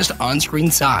largest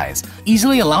on-screen size,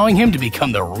 easily allowing him to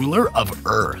become the ruler of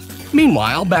Earth.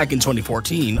 Meanwhile, back in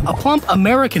 2014, a plump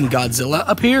American Godzilla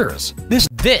appears.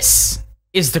 This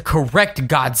is the correct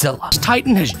Godzilla. This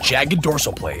Titan has jagged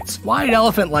dorsal plates, wide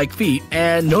elephant-like feet,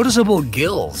 and noticeable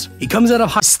gills. He comes out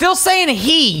of still saying a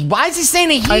he. Why is he saying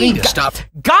a he? Hiding to stop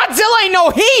Godzilla ain't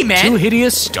no he, man. Two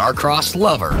hideous star-crossed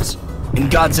lovers. In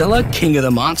Godzilla, King of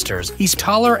the Monsters, he's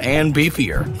taller and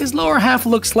beefier. His lower half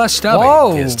looks less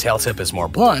stubby, his tail tip is more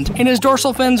blunt, and his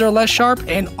dorsal fins are less sharp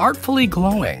and artfully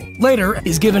glowing. Later,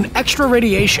 he's given extra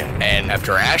radiation, and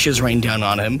after ashes rain down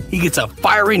on him, he gets a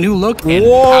fiery new look and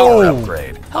power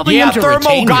upgrade, helping him to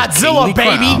retain Godzilla, his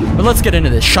baby! crown. But let's get into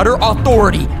this. Shutter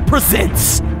Authority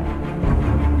presents.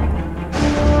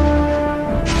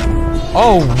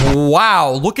 Oh,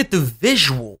 wow. Look at the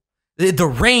visual. The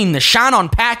rain, the shine on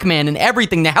Pac-Man and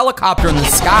everything, the helicopter in the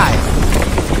sky.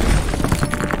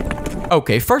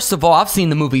 Okay, first of all, I've seen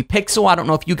the movie Pixel. I don't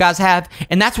know if you guys have,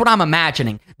 and that's what I'm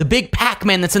imagining. The big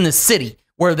Pac-Man that's in the city,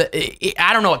 where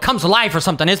I don't know, it comes to life or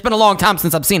something. It's been a long time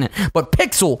since I've seen it. But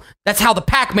Pixel, that's how the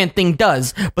Pac-Man thing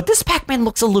does. But this Pac-Man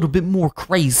looks a little bit more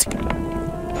crazy.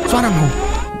 So I don't know.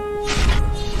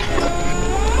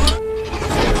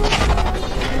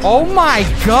 Oh my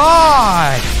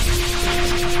God!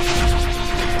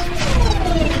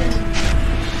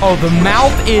 Oh, the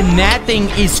mouth in that thing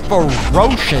is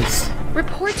ferocious.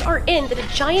 Reports are in that a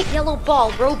giant yellow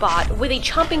ball robot with a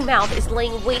chomping mouth is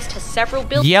laying waste to several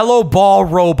buildings. Yellow ball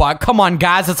robot. Come on,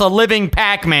 guys. It's a living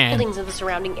Pac-Man. Buildings in the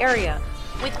surrounding area.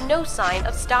 with no sign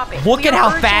of stopping. Look at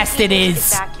how fast it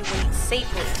is. Evacuate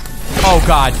safely. Oh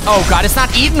god, it's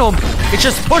not eating them. It's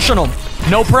just pushing them.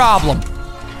 No problem.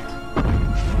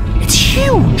 It's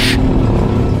huge.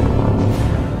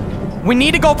 We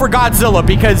need to go for Godzilla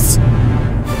because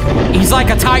he's like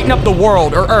a Titan of the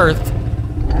world, or Earth.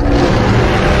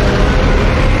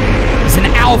 He's an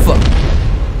alpha.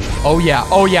 Oh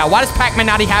yeah. Why does Pac-Man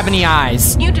not have any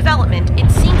eyes? New development.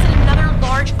 It seems that another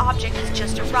large object has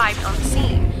just arrived on the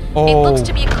scene. Oh. It looks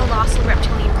to be a colossal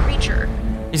reptilian creature.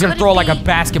 He's gonna Could throw it like a be?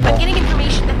 basketball. I'm getting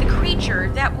information that the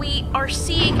creature that we are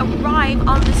seeing arrive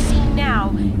on the scene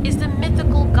now is the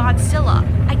mythical Godzilla.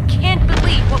 I can't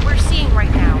believe what we're seeing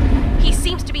right now. He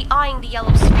seems to be eyeing the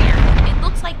yellow sphere. It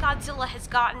looks like Godzilla has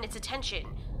gotten its attention.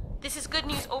 This is good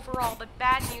news overall, but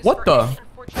bad news What for the? its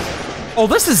unfortunate... Oh,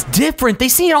 this is different. They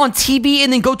see it on TV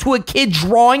and then go to a kid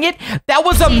drawing it. That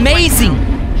was amazing.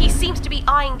 He seems to be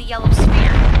eyeing the yellow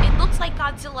sphere. It looks like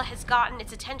Godzilla has gotten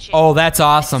its attention. Oh, that's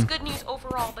awesome. This is good news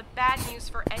overall, but bad news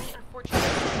for any unfortunate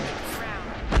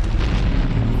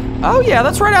around. Oh yeah,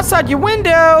 that's right outside your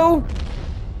window.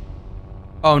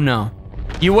 Oh no.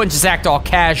 You wouldn't just act all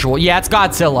casual. Yeah, it's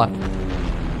Godzilla.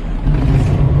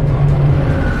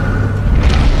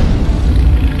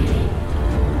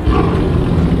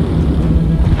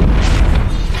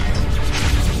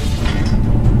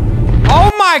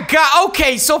 Oh my god,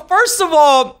 okay, so first of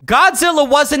all, Godzilla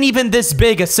wasn't even this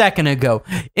big a second ago.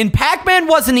 And Pac-Man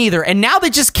wasn't either, and now they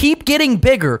just keep getting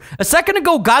bigger. A second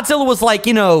ago, Godzilla was like,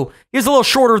 you know, he was a little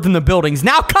shorter than the buildings.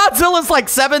 Now Godzilla's like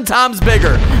 7 times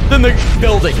bigger than the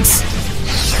buildings.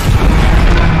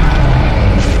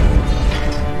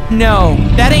 No,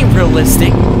 that ain't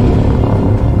realistic.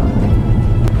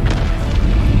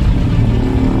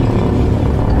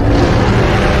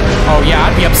 Oh yeah,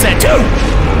 I'd be upset too.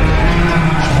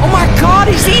 Oh my god,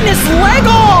 he's eating his leg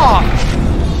off!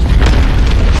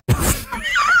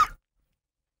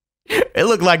 It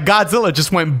looked like Godzilla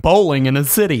just went bowling in a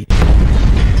city.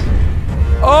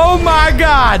 Oh my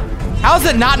god! How's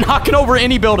it not knocking over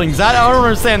any buildings? I don't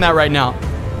understand that right now.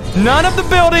 None of the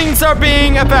buildings are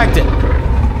being affected.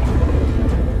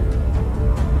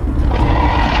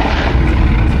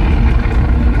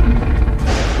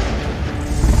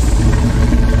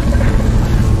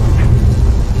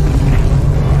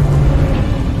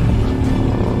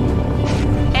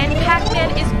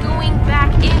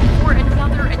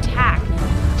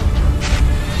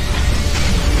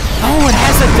 Oh, it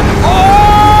has a...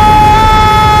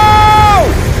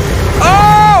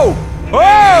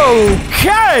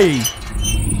 Okay!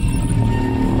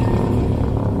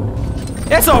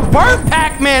 It's a burnt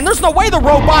Pac-Man. There's no way the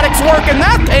robotics work in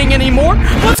that thing anymore.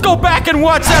 Let's go back and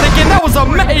watch that again. That was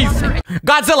amazing.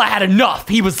 Godzilla had enough.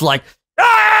 He was like,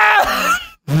 ah!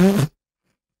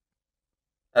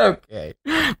 Okay,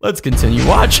 let's continue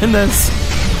watching this.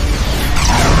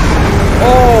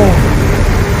 Oh.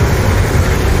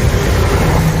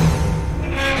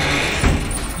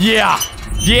 Yeah,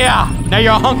 now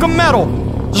you're a hunk of metal,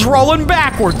 just rolling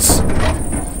backwards.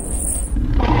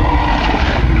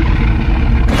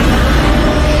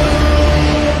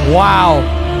 Wow,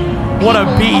 what a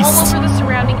beast. All over the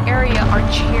surrounding area are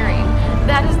cheering.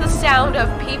 That is the sound of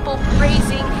people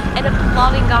praising and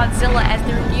applauding Godzilla as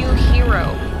their new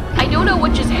hero. I don't know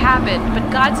what just happened, but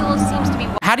Godzilla seems to be...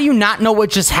 How do you not know what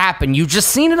just happened? You just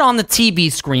seen it on the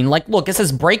TV screen. Like, look, it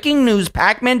says breaking news,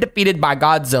 Pac-Man defeated by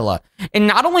Godzilla. And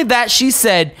not only that, she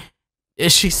said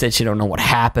she don't know what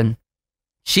happened.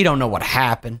 She don't know what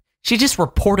happened. She just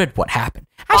reported what happened.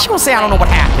 How's she gonna say I don't know what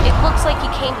happened? It looks like he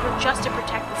came here just to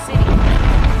protect the city.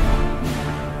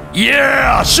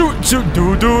 Yeah! Shoot!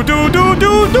 Do.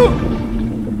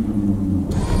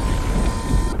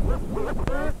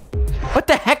 What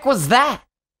the heck was that?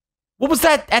 What was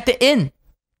that at the end?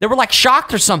 They were like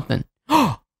shocked or something.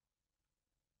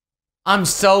 I'm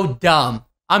so dumb.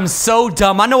 I'm so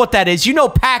dumb. I know what that is. You know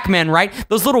Pac-Man, right?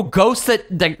 Those little ghosts that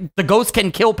the ghost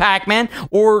can kill Pac-Man.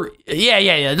 Or,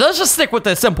 yeah. Let's just stick with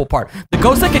the simple part. The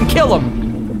ghost that can kill him.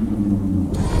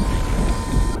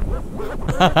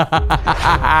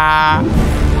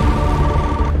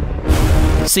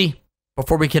 See,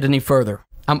 before we get any further,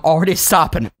 I'm already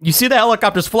stopping. You see the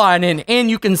helicopters flying in, and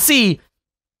you can see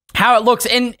how it looks.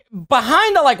 And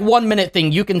behind the like 1 minute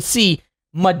thing, you can see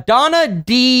Madonna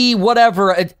di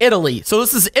whatever, Italy. So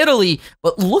this is Italy,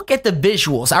 but look at the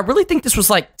visuals. I really think this was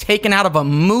like taken out of a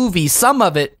movie, some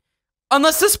of it,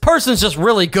 unless this person's just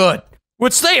really good,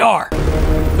 which they are.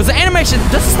 Because the animation,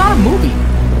 this is not a movie.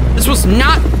 This was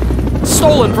not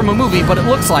stolen from a movie, but it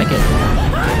looks like it.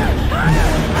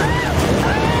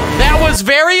 That was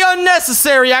very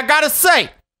unnecessary, I gotta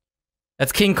say.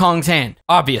 That's King Kong's hand,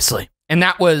 obviously. And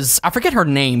that was, I forget her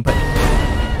name, but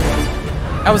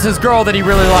that was his girl that he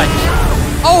really liked.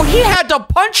 Oh, he had to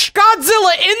punch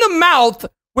Godzilla in the mouth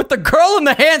with the girl in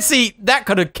the hand seat. That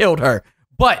could have killed her.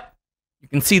 But you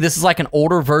can see this is like an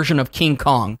older version of King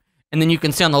Kong. And then you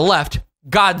can see on the left,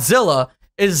 Godzilla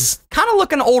is kind of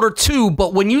looking older too,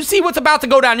 but when you see what's about to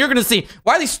go down, you're gonna see,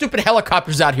 why are these stupid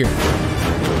helicopters out here?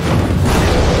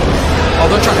 Oh,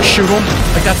 they're trying to shoot him?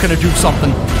 Like that's gonna do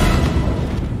something.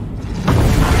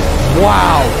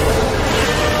 Wow.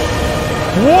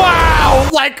 Wow!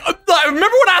 Like, remember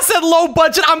when I said low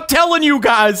budget? I'm telling you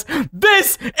guys,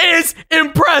 this is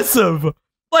impressive.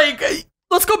 Like,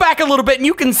 let's go back a little bit and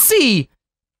you can see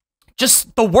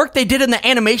just the work they did in the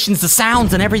animations, the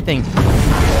sounds and everything.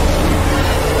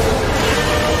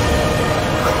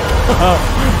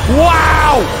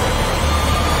 Wow!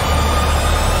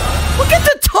 Look at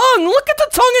the tongue! Look at the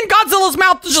tongue in Godzilla's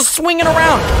mouth just swinging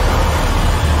around.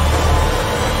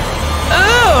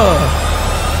 Ugh!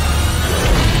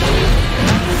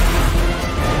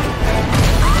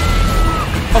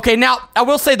 Okay, now, I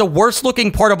will say the worst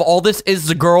looking part of all this is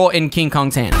the girl in King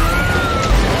Kong's hand.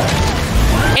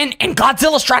 And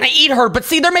Godzilla's trying to eat her, but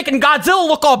see, they're making Godzilla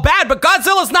look all bad, but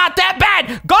Godzilla's not that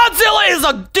bad! Godzilla is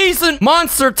a decent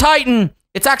monster titan!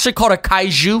 It's actually called a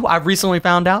kaiju, I've recently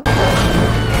found out. But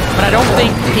I don't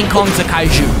think King Kong's a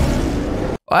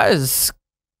kaiju. Why does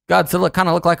Godzilla kind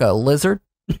of look like a lizard?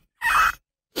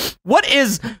 What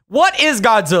is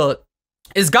Godzilla?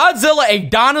 Is Godzilla a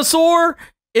dinosaur?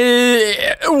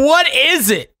 What is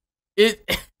it? Is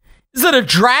it a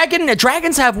dragon?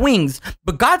 Dragons have wings,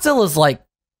 but Godzilla's like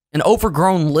an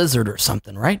overgrown lizard or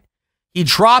something, right? He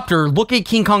dropped her. Look at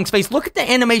King Kong's face. Look at the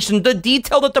animation. The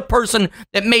detail that the person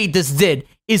that made this did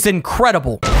is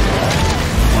incredible.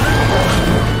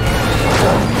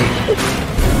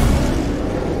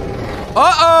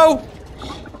 Uh-oh.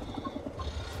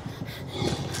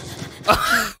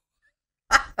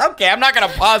 Okay, I'm not gonna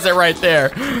pause it right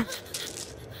there.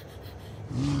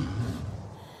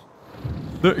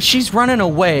 She's running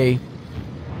away.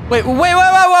 Wait,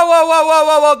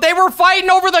 whoa. They were fighting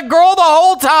over the girl the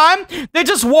whole time? They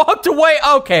just walked away?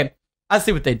 Okay, I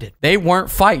see what they did. They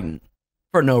weren't fighting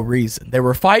for no reason. They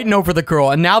were fighting over the girl,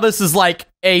 and now this is like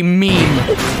a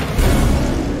meme.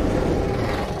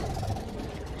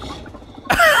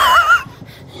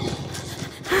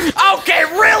 Okay,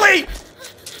 really?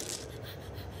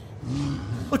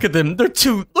 Look at them.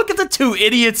 Look at the two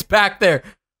idiots back there.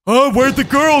 Oh, where'd the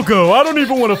girl go? I don't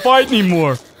even want to fight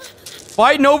anymore.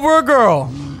 Fighting over a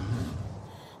girl.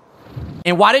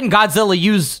 And why didn't Godzilla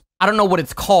use, I don't know what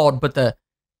it's called, but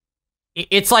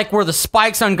it's like where the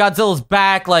spikes on Godzilla's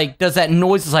back, like, does that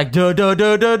noise. It's like, duh, duh,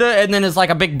 duh, duh, duh, and then it's like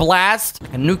a big blast.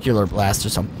 Like a nuclear blast or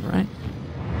something, right?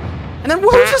 And then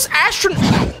who's this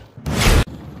astronaut?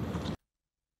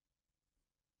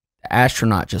 The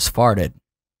astronaut just farted.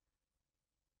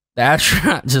 The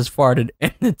astronaut just farted,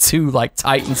 and the two, like,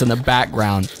 titans in the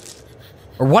background.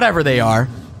 Or whatever they are.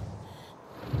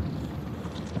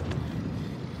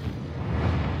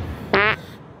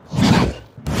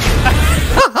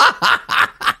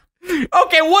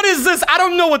 Okay, what is this? I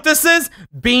don't know what this is.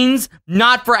 Beans,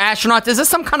 not for astronauts. Is this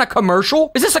some kind of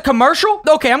commercial? Is this a commercial?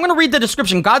 Okay, I'm gonna read the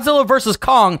description. Godzilla vs.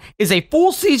 Kong is a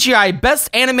full CGI best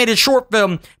animated short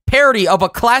film parody of a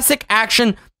classic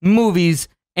action movies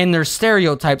and their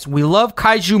stereotypes. We love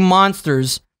kaiju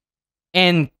monsters,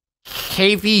 and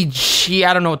KVG,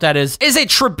 I don't know what that is a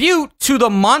tribute to the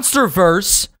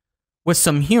Monsterverse with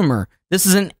some humor. This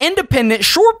is an independent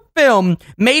short film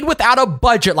made without a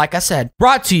budget, like I said,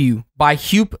 brought to you by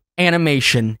Hupe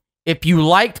Animation. If you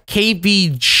liked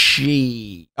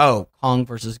KVG, Kong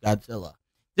vs. Godzilla.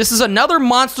 This is another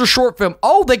monster short film.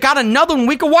 Oh, they got another one.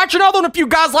 We can watch another one if you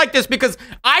guys like this, because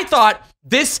I thought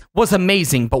this was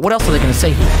amazing. But what else are they going to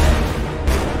say here?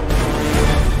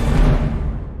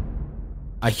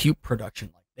 A Hupe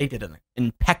production. They did an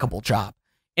impeccable job.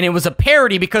 And it was a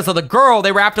parody because of the girl.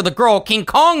 They were after the girl, King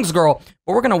Kong's girl.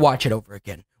 But we're going to watch it over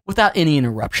again without any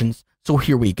interruptions. So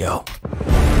here we go.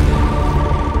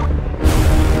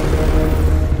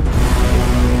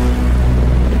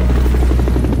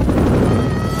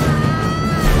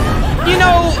 You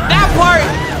know, that part...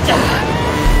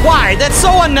 Why? That's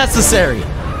so unnecessary.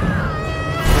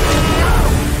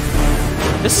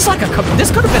 This is like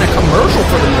this could have been a commercial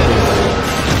for the movie.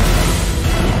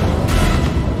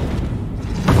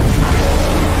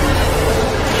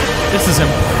 This is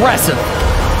impressive.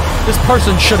 This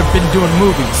person should have been doing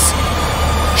movies.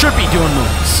 Should be doing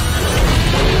movies.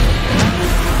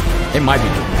 They might be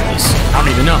doing movies. I don't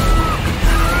even know.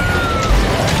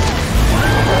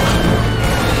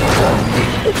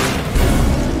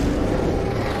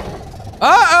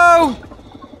 Uh-oh!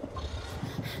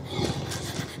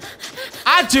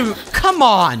 had to. Come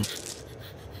on.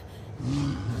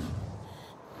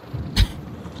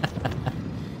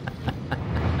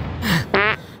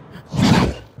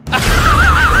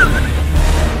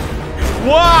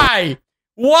 Why?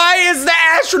 Why is the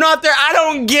astronaut there? I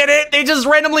don't get it. They just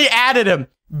randomly added him.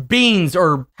 Beans,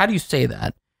 or how do you say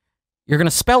that? You're going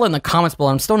to spell it in the comments below.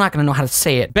 I'm still not going to know how to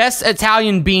say it. Best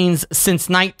Italian beans since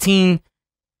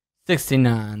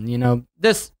 1969. You know,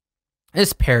 this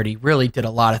parody really did a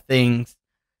lot of things.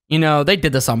 You know, they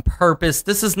did this on purpose.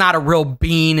 This is not a real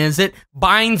bean, is it?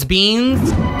 Beans Beans?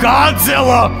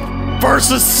 Godzilla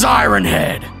versus Siren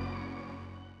Head.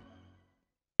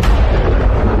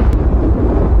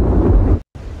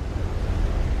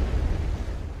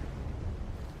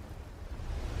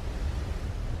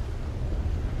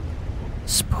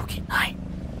 Spooky night.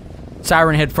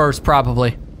 Siren Head first,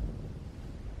 probably.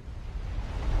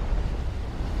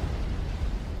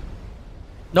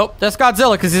 Nope, that's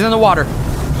Godzilla because he's in the water.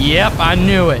 Yep, I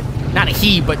knew it. Not a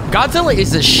he, but Godzilla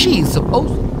is a she,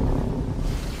 supposedly.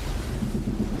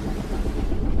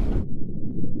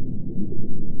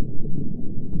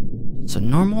 It's a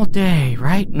normal day,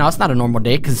 right? No, it's not a normal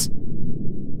day because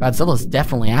Godzilla's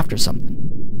definitely after something.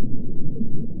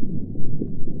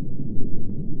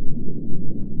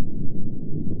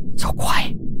 So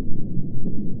quiet.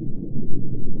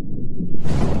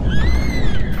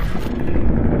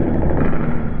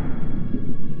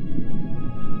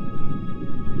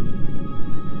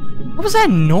 What was that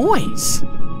noise?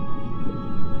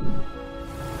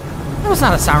 That was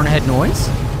not a Siren Head noise.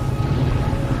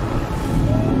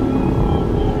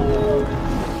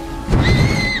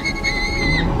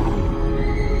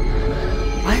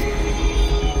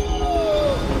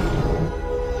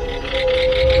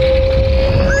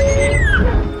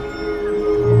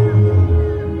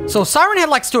 So Siren Head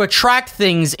likes to attract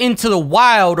things into the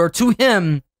wild or to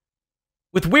him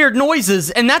with weird noises,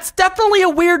 and that's definitely a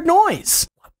weird noise.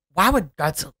 Why would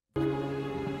Godzilla?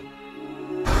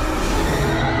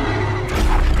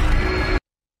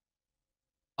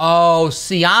 Oh,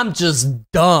 see, I'm just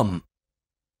dumb.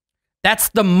 That's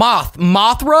the moth.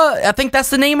 Mothra? I think that's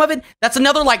the name of it. That's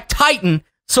another, like, Titan.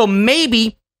 So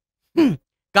maybe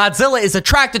Godzilla is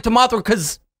attracted to Mothra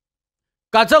because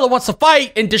Godzilla wants to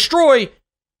fight and destroy.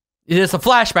 It is a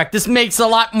flashback. This makes a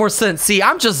lot more sense. See,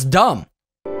 I'm just dumb.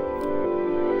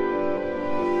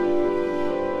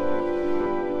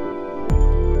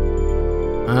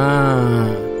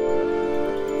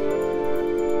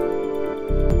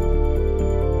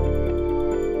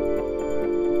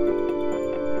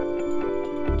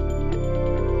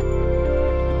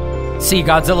 See,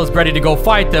 Godzilla's ready to go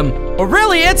fight them. But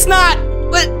really, it's not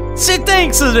what she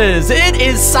thinks it is. It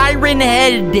is Siren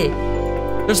Head.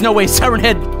 There's no way Siren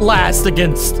Head lasts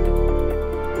against.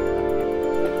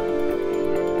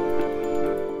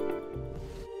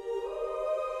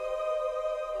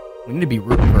 We need to be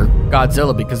rooting for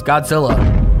Godzilla because Godzilla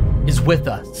is with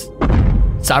us.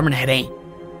 Siren Head ain't.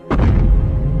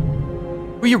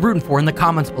 Who are you rooting for in the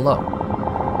comments below?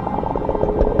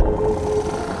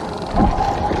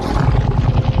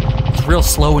 It's real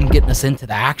slow in getting us into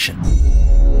the action.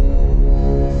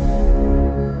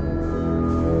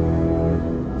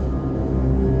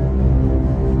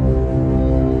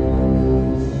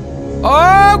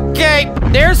 Okay,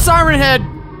 there's Siren Head.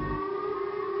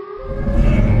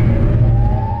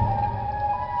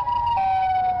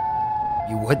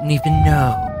 You wouldn't even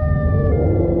know.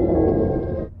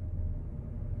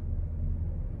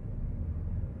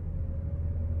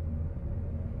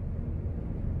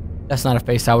 That's not a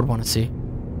face I would want to see.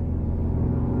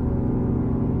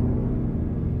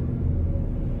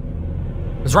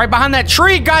 It was right behind that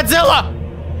tree, Godzilla!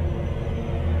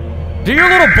 Do your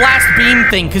little blast beam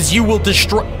thing, because you will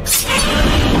destroy...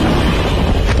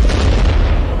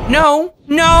 No,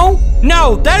 no,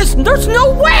 no, there's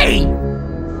no way!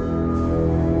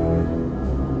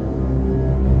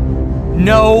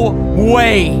 No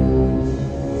way!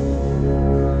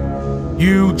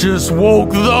 You just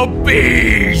woke the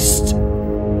beast!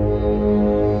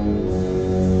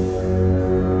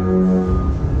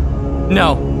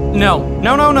 No, no,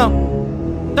 no, no,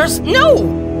 no. There's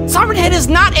no! Siren Head is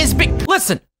not as big.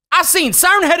 Listen, I've seen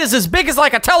Siren Head is as big as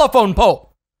like a telephone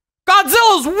pole.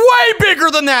 Godzilla's way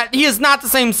bigger than that. He is not the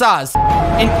same size.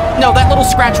 And no, that little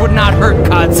scratch would not hurt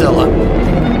Godzilla.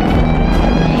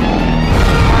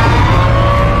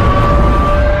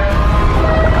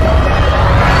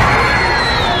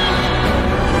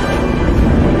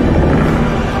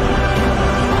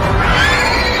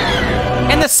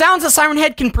 And the sounds that Siren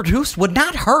Head can produce would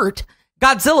not hurt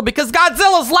Godzilla because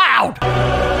Godzilla's loud.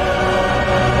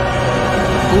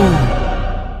 Ooh.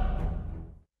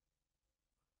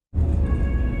 'Cause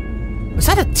Was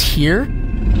that a tear?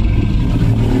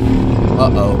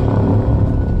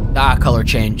 Uh-oh. Ah, color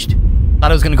changed. Thought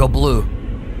it was gonna go blue.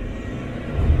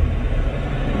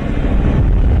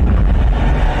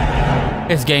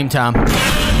 It's game time.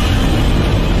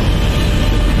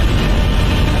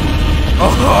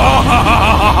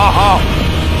 Oh.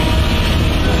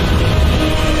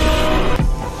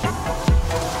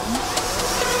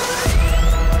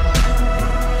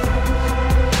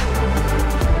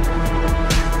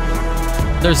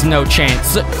 There's no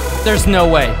chance. There's no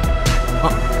way.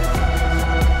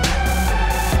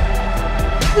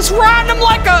 It's riding him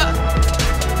like a...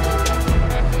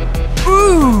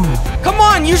 Ooh. Come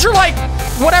on, use your, like,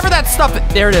 whatever that stuff...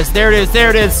 There it is, there it is,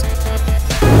 there it is.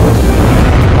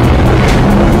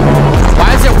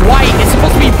 Why is it white? It's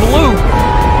supposed to be blue.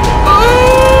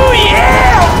 Ooh,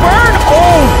 yeah! Burn!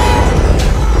 Oh!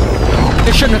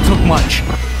 It shouldn't have took much.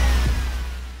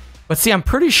 But see, I'm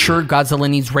pretty sure Godzilla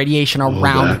needs radiation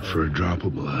around... All that for a drop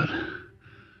of blood.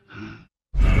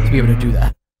 To be able to do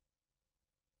that.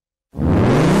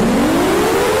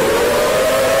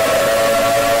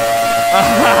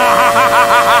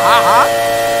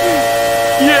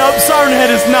 Yep, Siren Head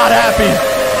is not happy.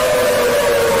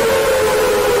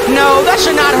 No, that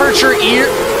should not hurt your ear.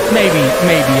 Maybe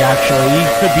actually. He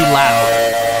could be loud.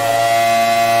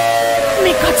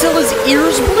 Make Godzilla's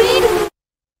ears bleed?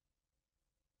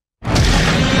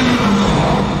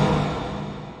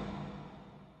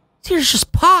 His ears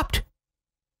just popped.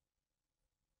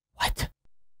 What?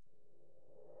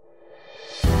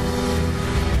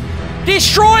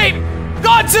 Destroy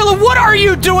Godzilla, what are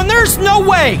you doing? There's no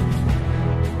way.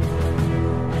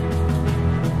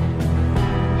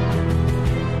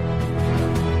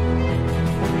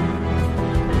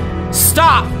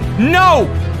 Stop. No.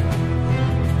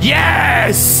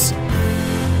 Yes.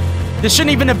 This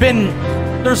shouldn't even have been...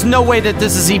 There's no way that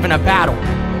this is even a battle.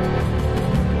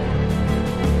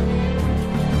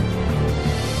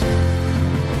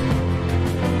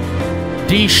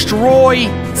 Destroy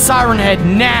Siren Head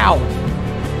now.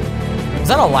 Is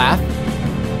that a laugh?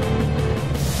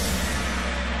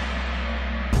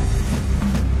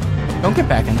 Don't get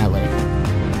back in that lake.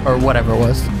 Or whatever it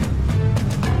was.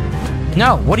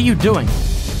 No, what are you doing?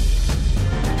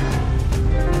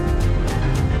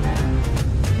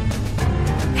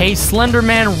 Hey,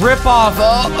 Slenderman ripoff.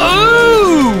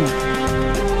 Ooh!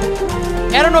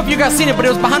 I don't know if you guys seen it, but it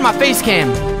was behind my face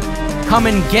cam. Come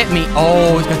and get me.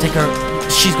 Oh, he's gonna take her.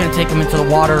 She's gonna take him into the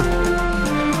water.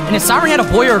 And is Siren Head a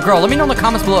boy or a girl? Let me know in the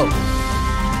comments below.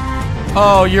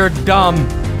 Oh, you're dumb.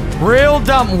 Real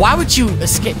dumb. Why would you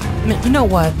escape? Man, you know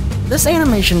what? This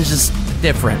animation is just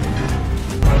different.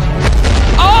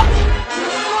 Oh!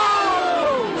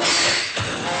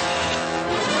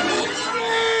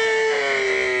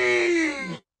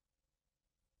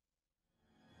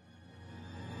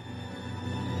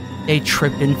 They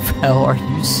tripped and fell. Are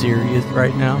you serious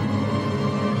right now?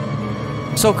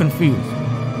 I'm so confused.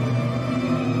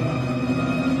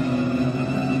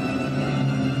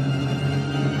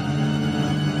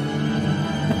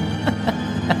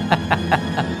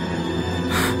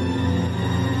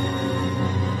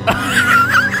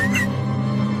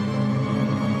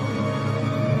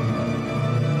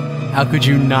 How could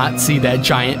you not see that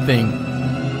giant thing?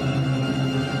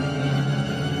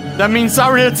 That means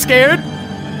Siren Head's scared?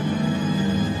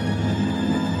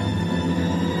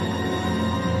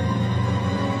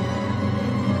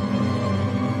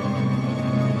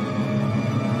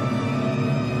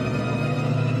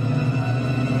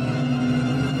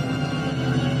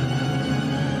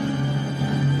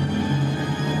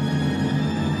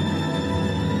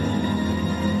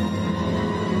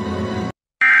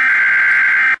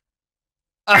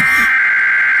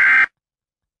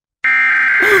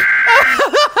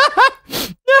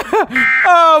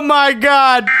 Oh my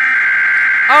god.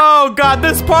 Oh god,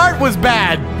 this part was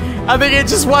bad. I think it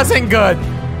just wasn't good.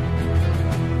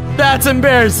 That's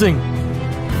embarrassing.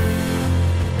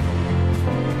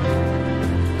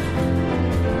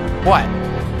 What?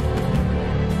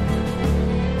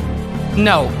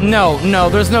 No,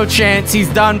 there's no chance. He's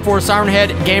done for. Siren Head,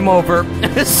 game over.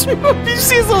 Did you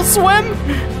see his little swim?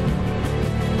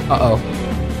 Uh-oh.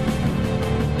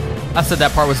 I said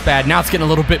that part was bad. Now it's getting a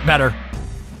little bit better.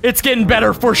 It's getting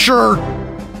better for sure.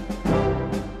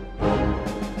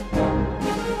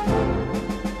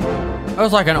 That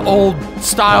was like an old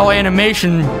style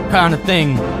animation kind of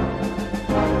thing.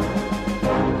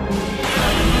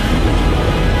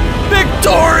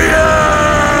 Victorious!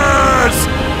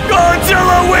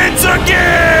 Godzilla wins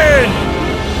again!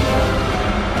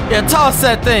 Yeah, toss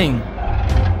that thing.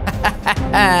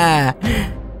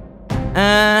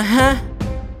 Uh-huh.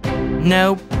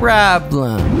 No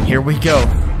problem. Here we go.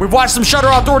 We've watched some Shutter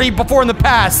Authority before in the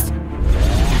past.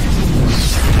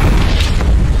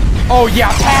 Oh yeah,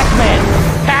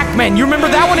 Pac-Man. Pac-Man, you remember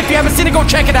that one? If you haven't seen it, go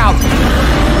check it out.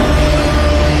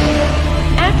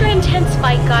 After an intense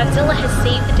fight, Godzilla has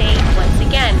saved the day once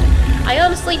again. I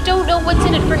honestly don't know what's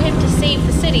in it for him to save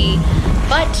the city,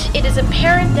 but it is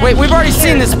apparent that wait, we've already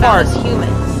seen this part.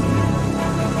 Humans.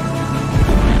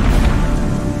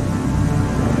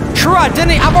 True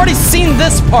identity. I've already seen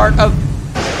this part of.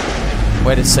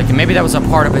 Wait a second. Maybe that was a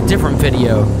part of a different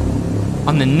video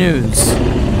on the news.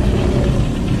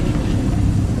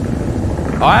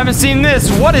 Oh, I haven't seen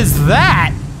this. What is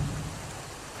that?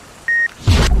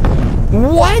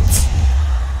 What?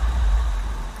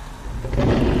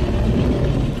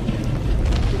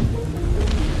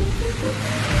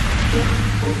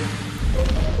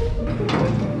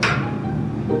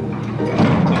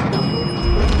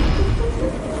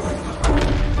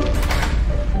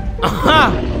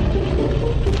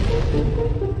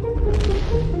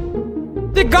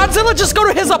 Did Godzilla just go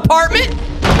to his apartment?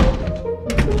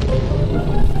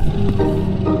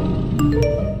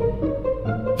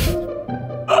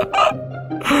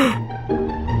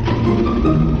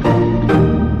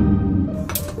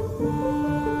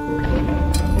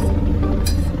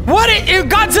 What?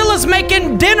 Godzilla's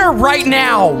making dinner right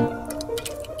now.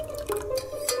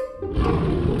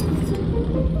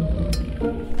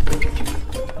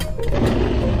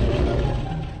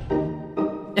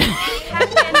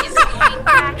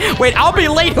 Wait, I'll be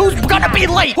late. Who's gonna be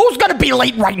late? Who's gonna be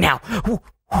late right now?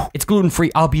 It's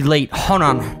gluten-free. I'll be late. Hold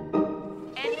on.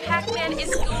 And Pac-Man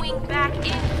is going back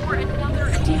in for another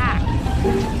attack.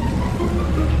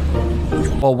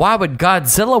 Well, why would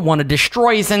Godzilla want to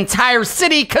destroy his entire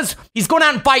city? Because he's going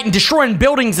out and fighting, destroying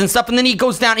buildings and stuff, and then he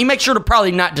goes down. He makes sure to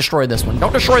probably not destroy this one.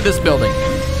 Don't destroy this building.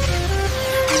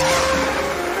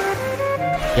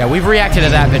 Yeah, we've reacted to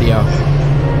that video.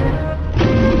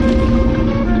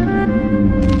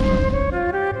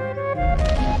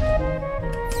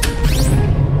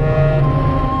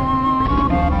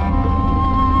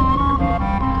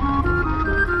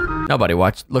 Nobody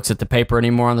looks at the paper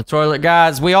anymore on the toilet,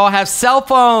 guys. We all have cell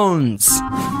phones.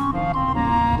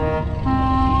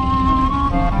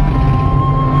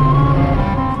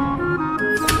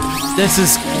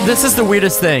 This is the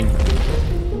weirdest thing.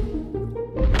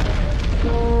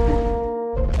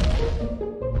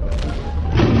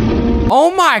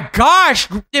 Oh my gosh!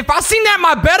 If I seen that in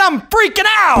my bed, I'm freaking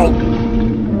out.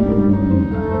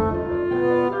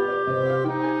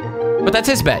 But that's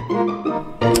his bed.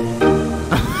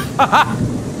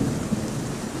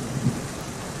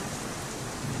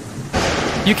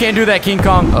 You can't do that, King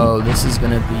Kong. Oh, this is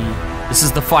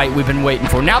the fight we've been waiting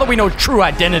for. Now that we know true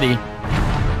identity.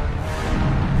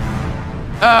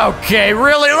 Okay,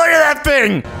 really? Look at that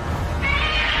thing!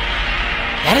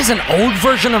 That is an old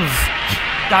version of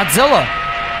Godzilla.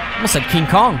 Almost like King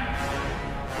Kong.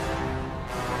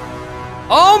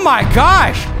 Oh my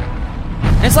gosh!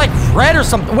 It's like red or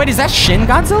something. Wait, is that Shin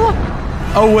Godzilla?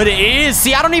 Oh, it is.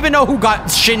 See, I don't even know who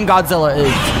Shin Godzilla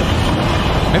is.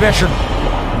 Maybe I should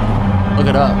look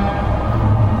it up.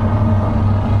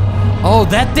 Oh,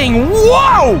 that thing.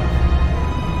 Whoa!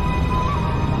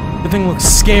 The thing looks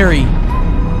scary.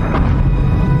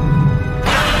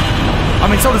 I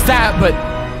mean, so does that, but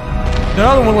the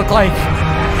other one looked like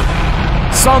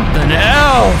something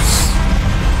else.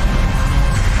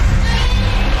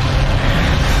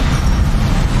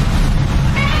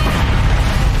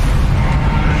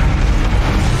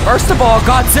 First of all,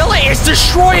 Godzilla is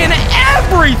destroying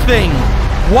everything!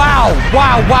 Wow,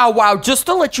 wow, wow, wow. Just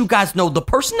to let you guys know, the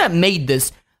person that made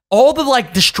this, all the,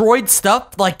 like, destroyed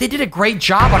stuff, like, they did a great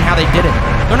job on how they did it.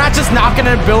 They're not just knocking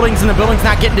into buildings and the building's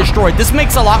not getting destroyed. This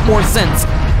makes a lot more sense.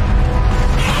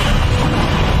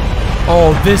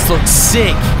 Oh, this looks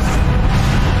sick.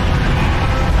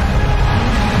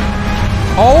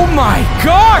 Oh my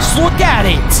gosh, look at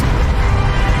it!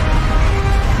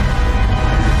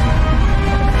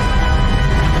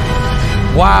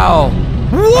 Wow.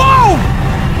 Whoa!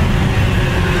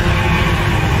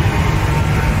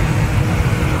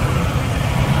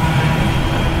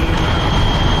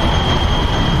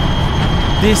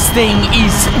 This thing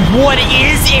is... What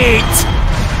is it?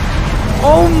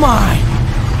 Oh my.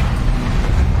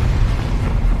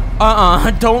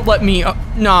 Don't let me...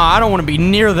 nah, I don't want to be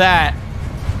near that.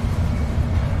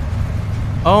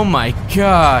 Oh my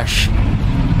gosh.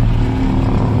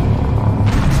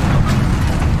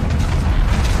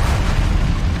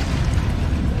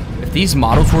 If these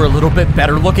models were a little bit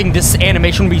better looking, this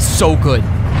animation would be so good.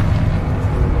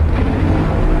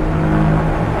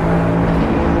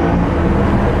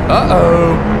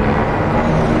 Uh-oh.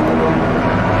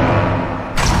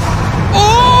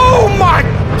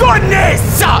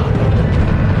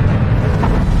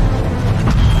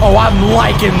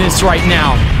 liking this right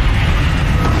now.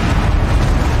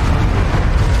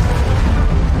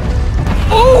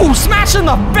 Ooh, smash in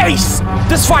the face!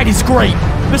 This fight is great.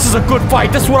 This is a good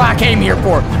fight. This is what I came here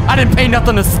for. I didn't pay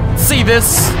nothing to see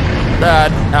this.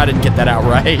 I didn't get that out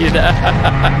right.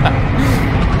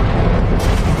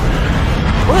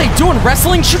 What are they doing?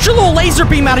 Wrestling? Shoot your little laser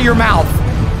beam out of your mouth.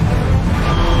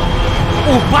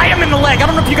 Ooh, bite him in the leg. I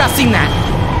don't know if you guys seen that.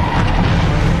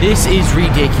 This is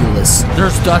ridiculous.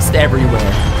 There's dust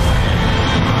everywhere.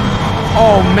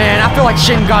 Oh man, I feel like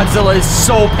Shin Godzilla is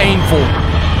so painful.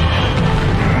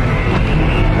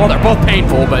 Well, they're both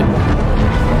painful, but...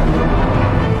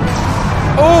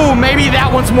 Oh, maybe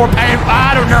that one's more painful.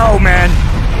 I don't know, man.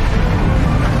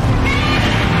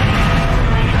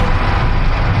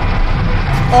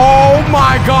 Oh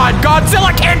my god,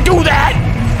 Godzilla can't do that!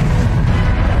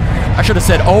 I should have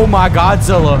said, oh my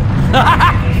Godzilla.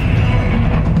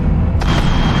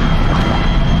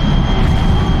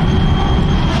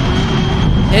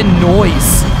 And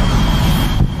noise.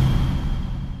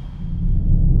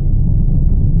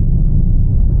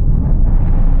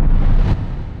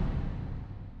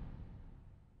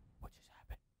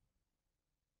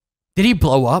 Did he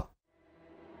blow up?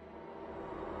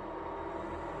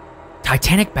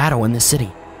 Titanic battle in the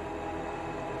city.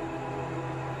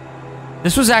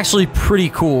 This was actually pretty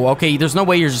cool. Okay, there's no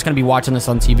way you're just gonna be watching this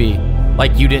on TV.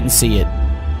 Like you didn't see it.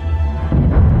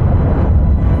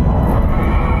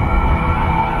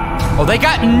 Oh, they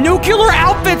got nuclear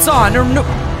outfits on. Or no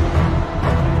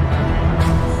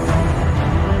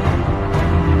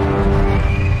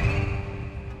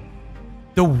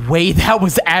The way that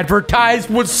was advertised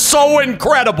was so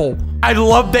incredible. I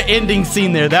love the ending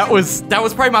scene there. That was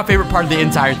probably my favorite part of the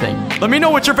entire thing. Let me know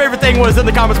what your favorite thing was in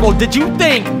the comments below. Did you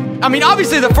think, I mean,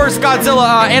 obviously the first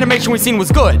Godzilla animation we've seen was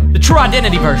good, the True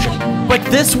Identity version. But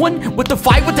this one, with the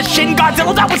fight with the Shin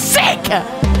Godzilla, that was sick.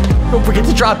 Don't forget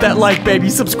to drop that like, baby.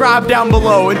 Subscribe down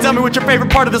below and tell me what your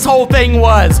favorite part of this whole thing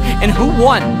was. And who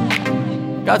won?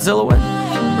 Godzilla win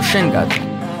or Shin Godzilla?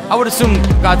 I would assume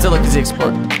Godzilla because he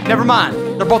exploded. Never mind.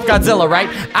 They're both Godzilla, right?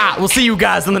 We'll see you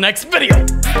guys in the next video.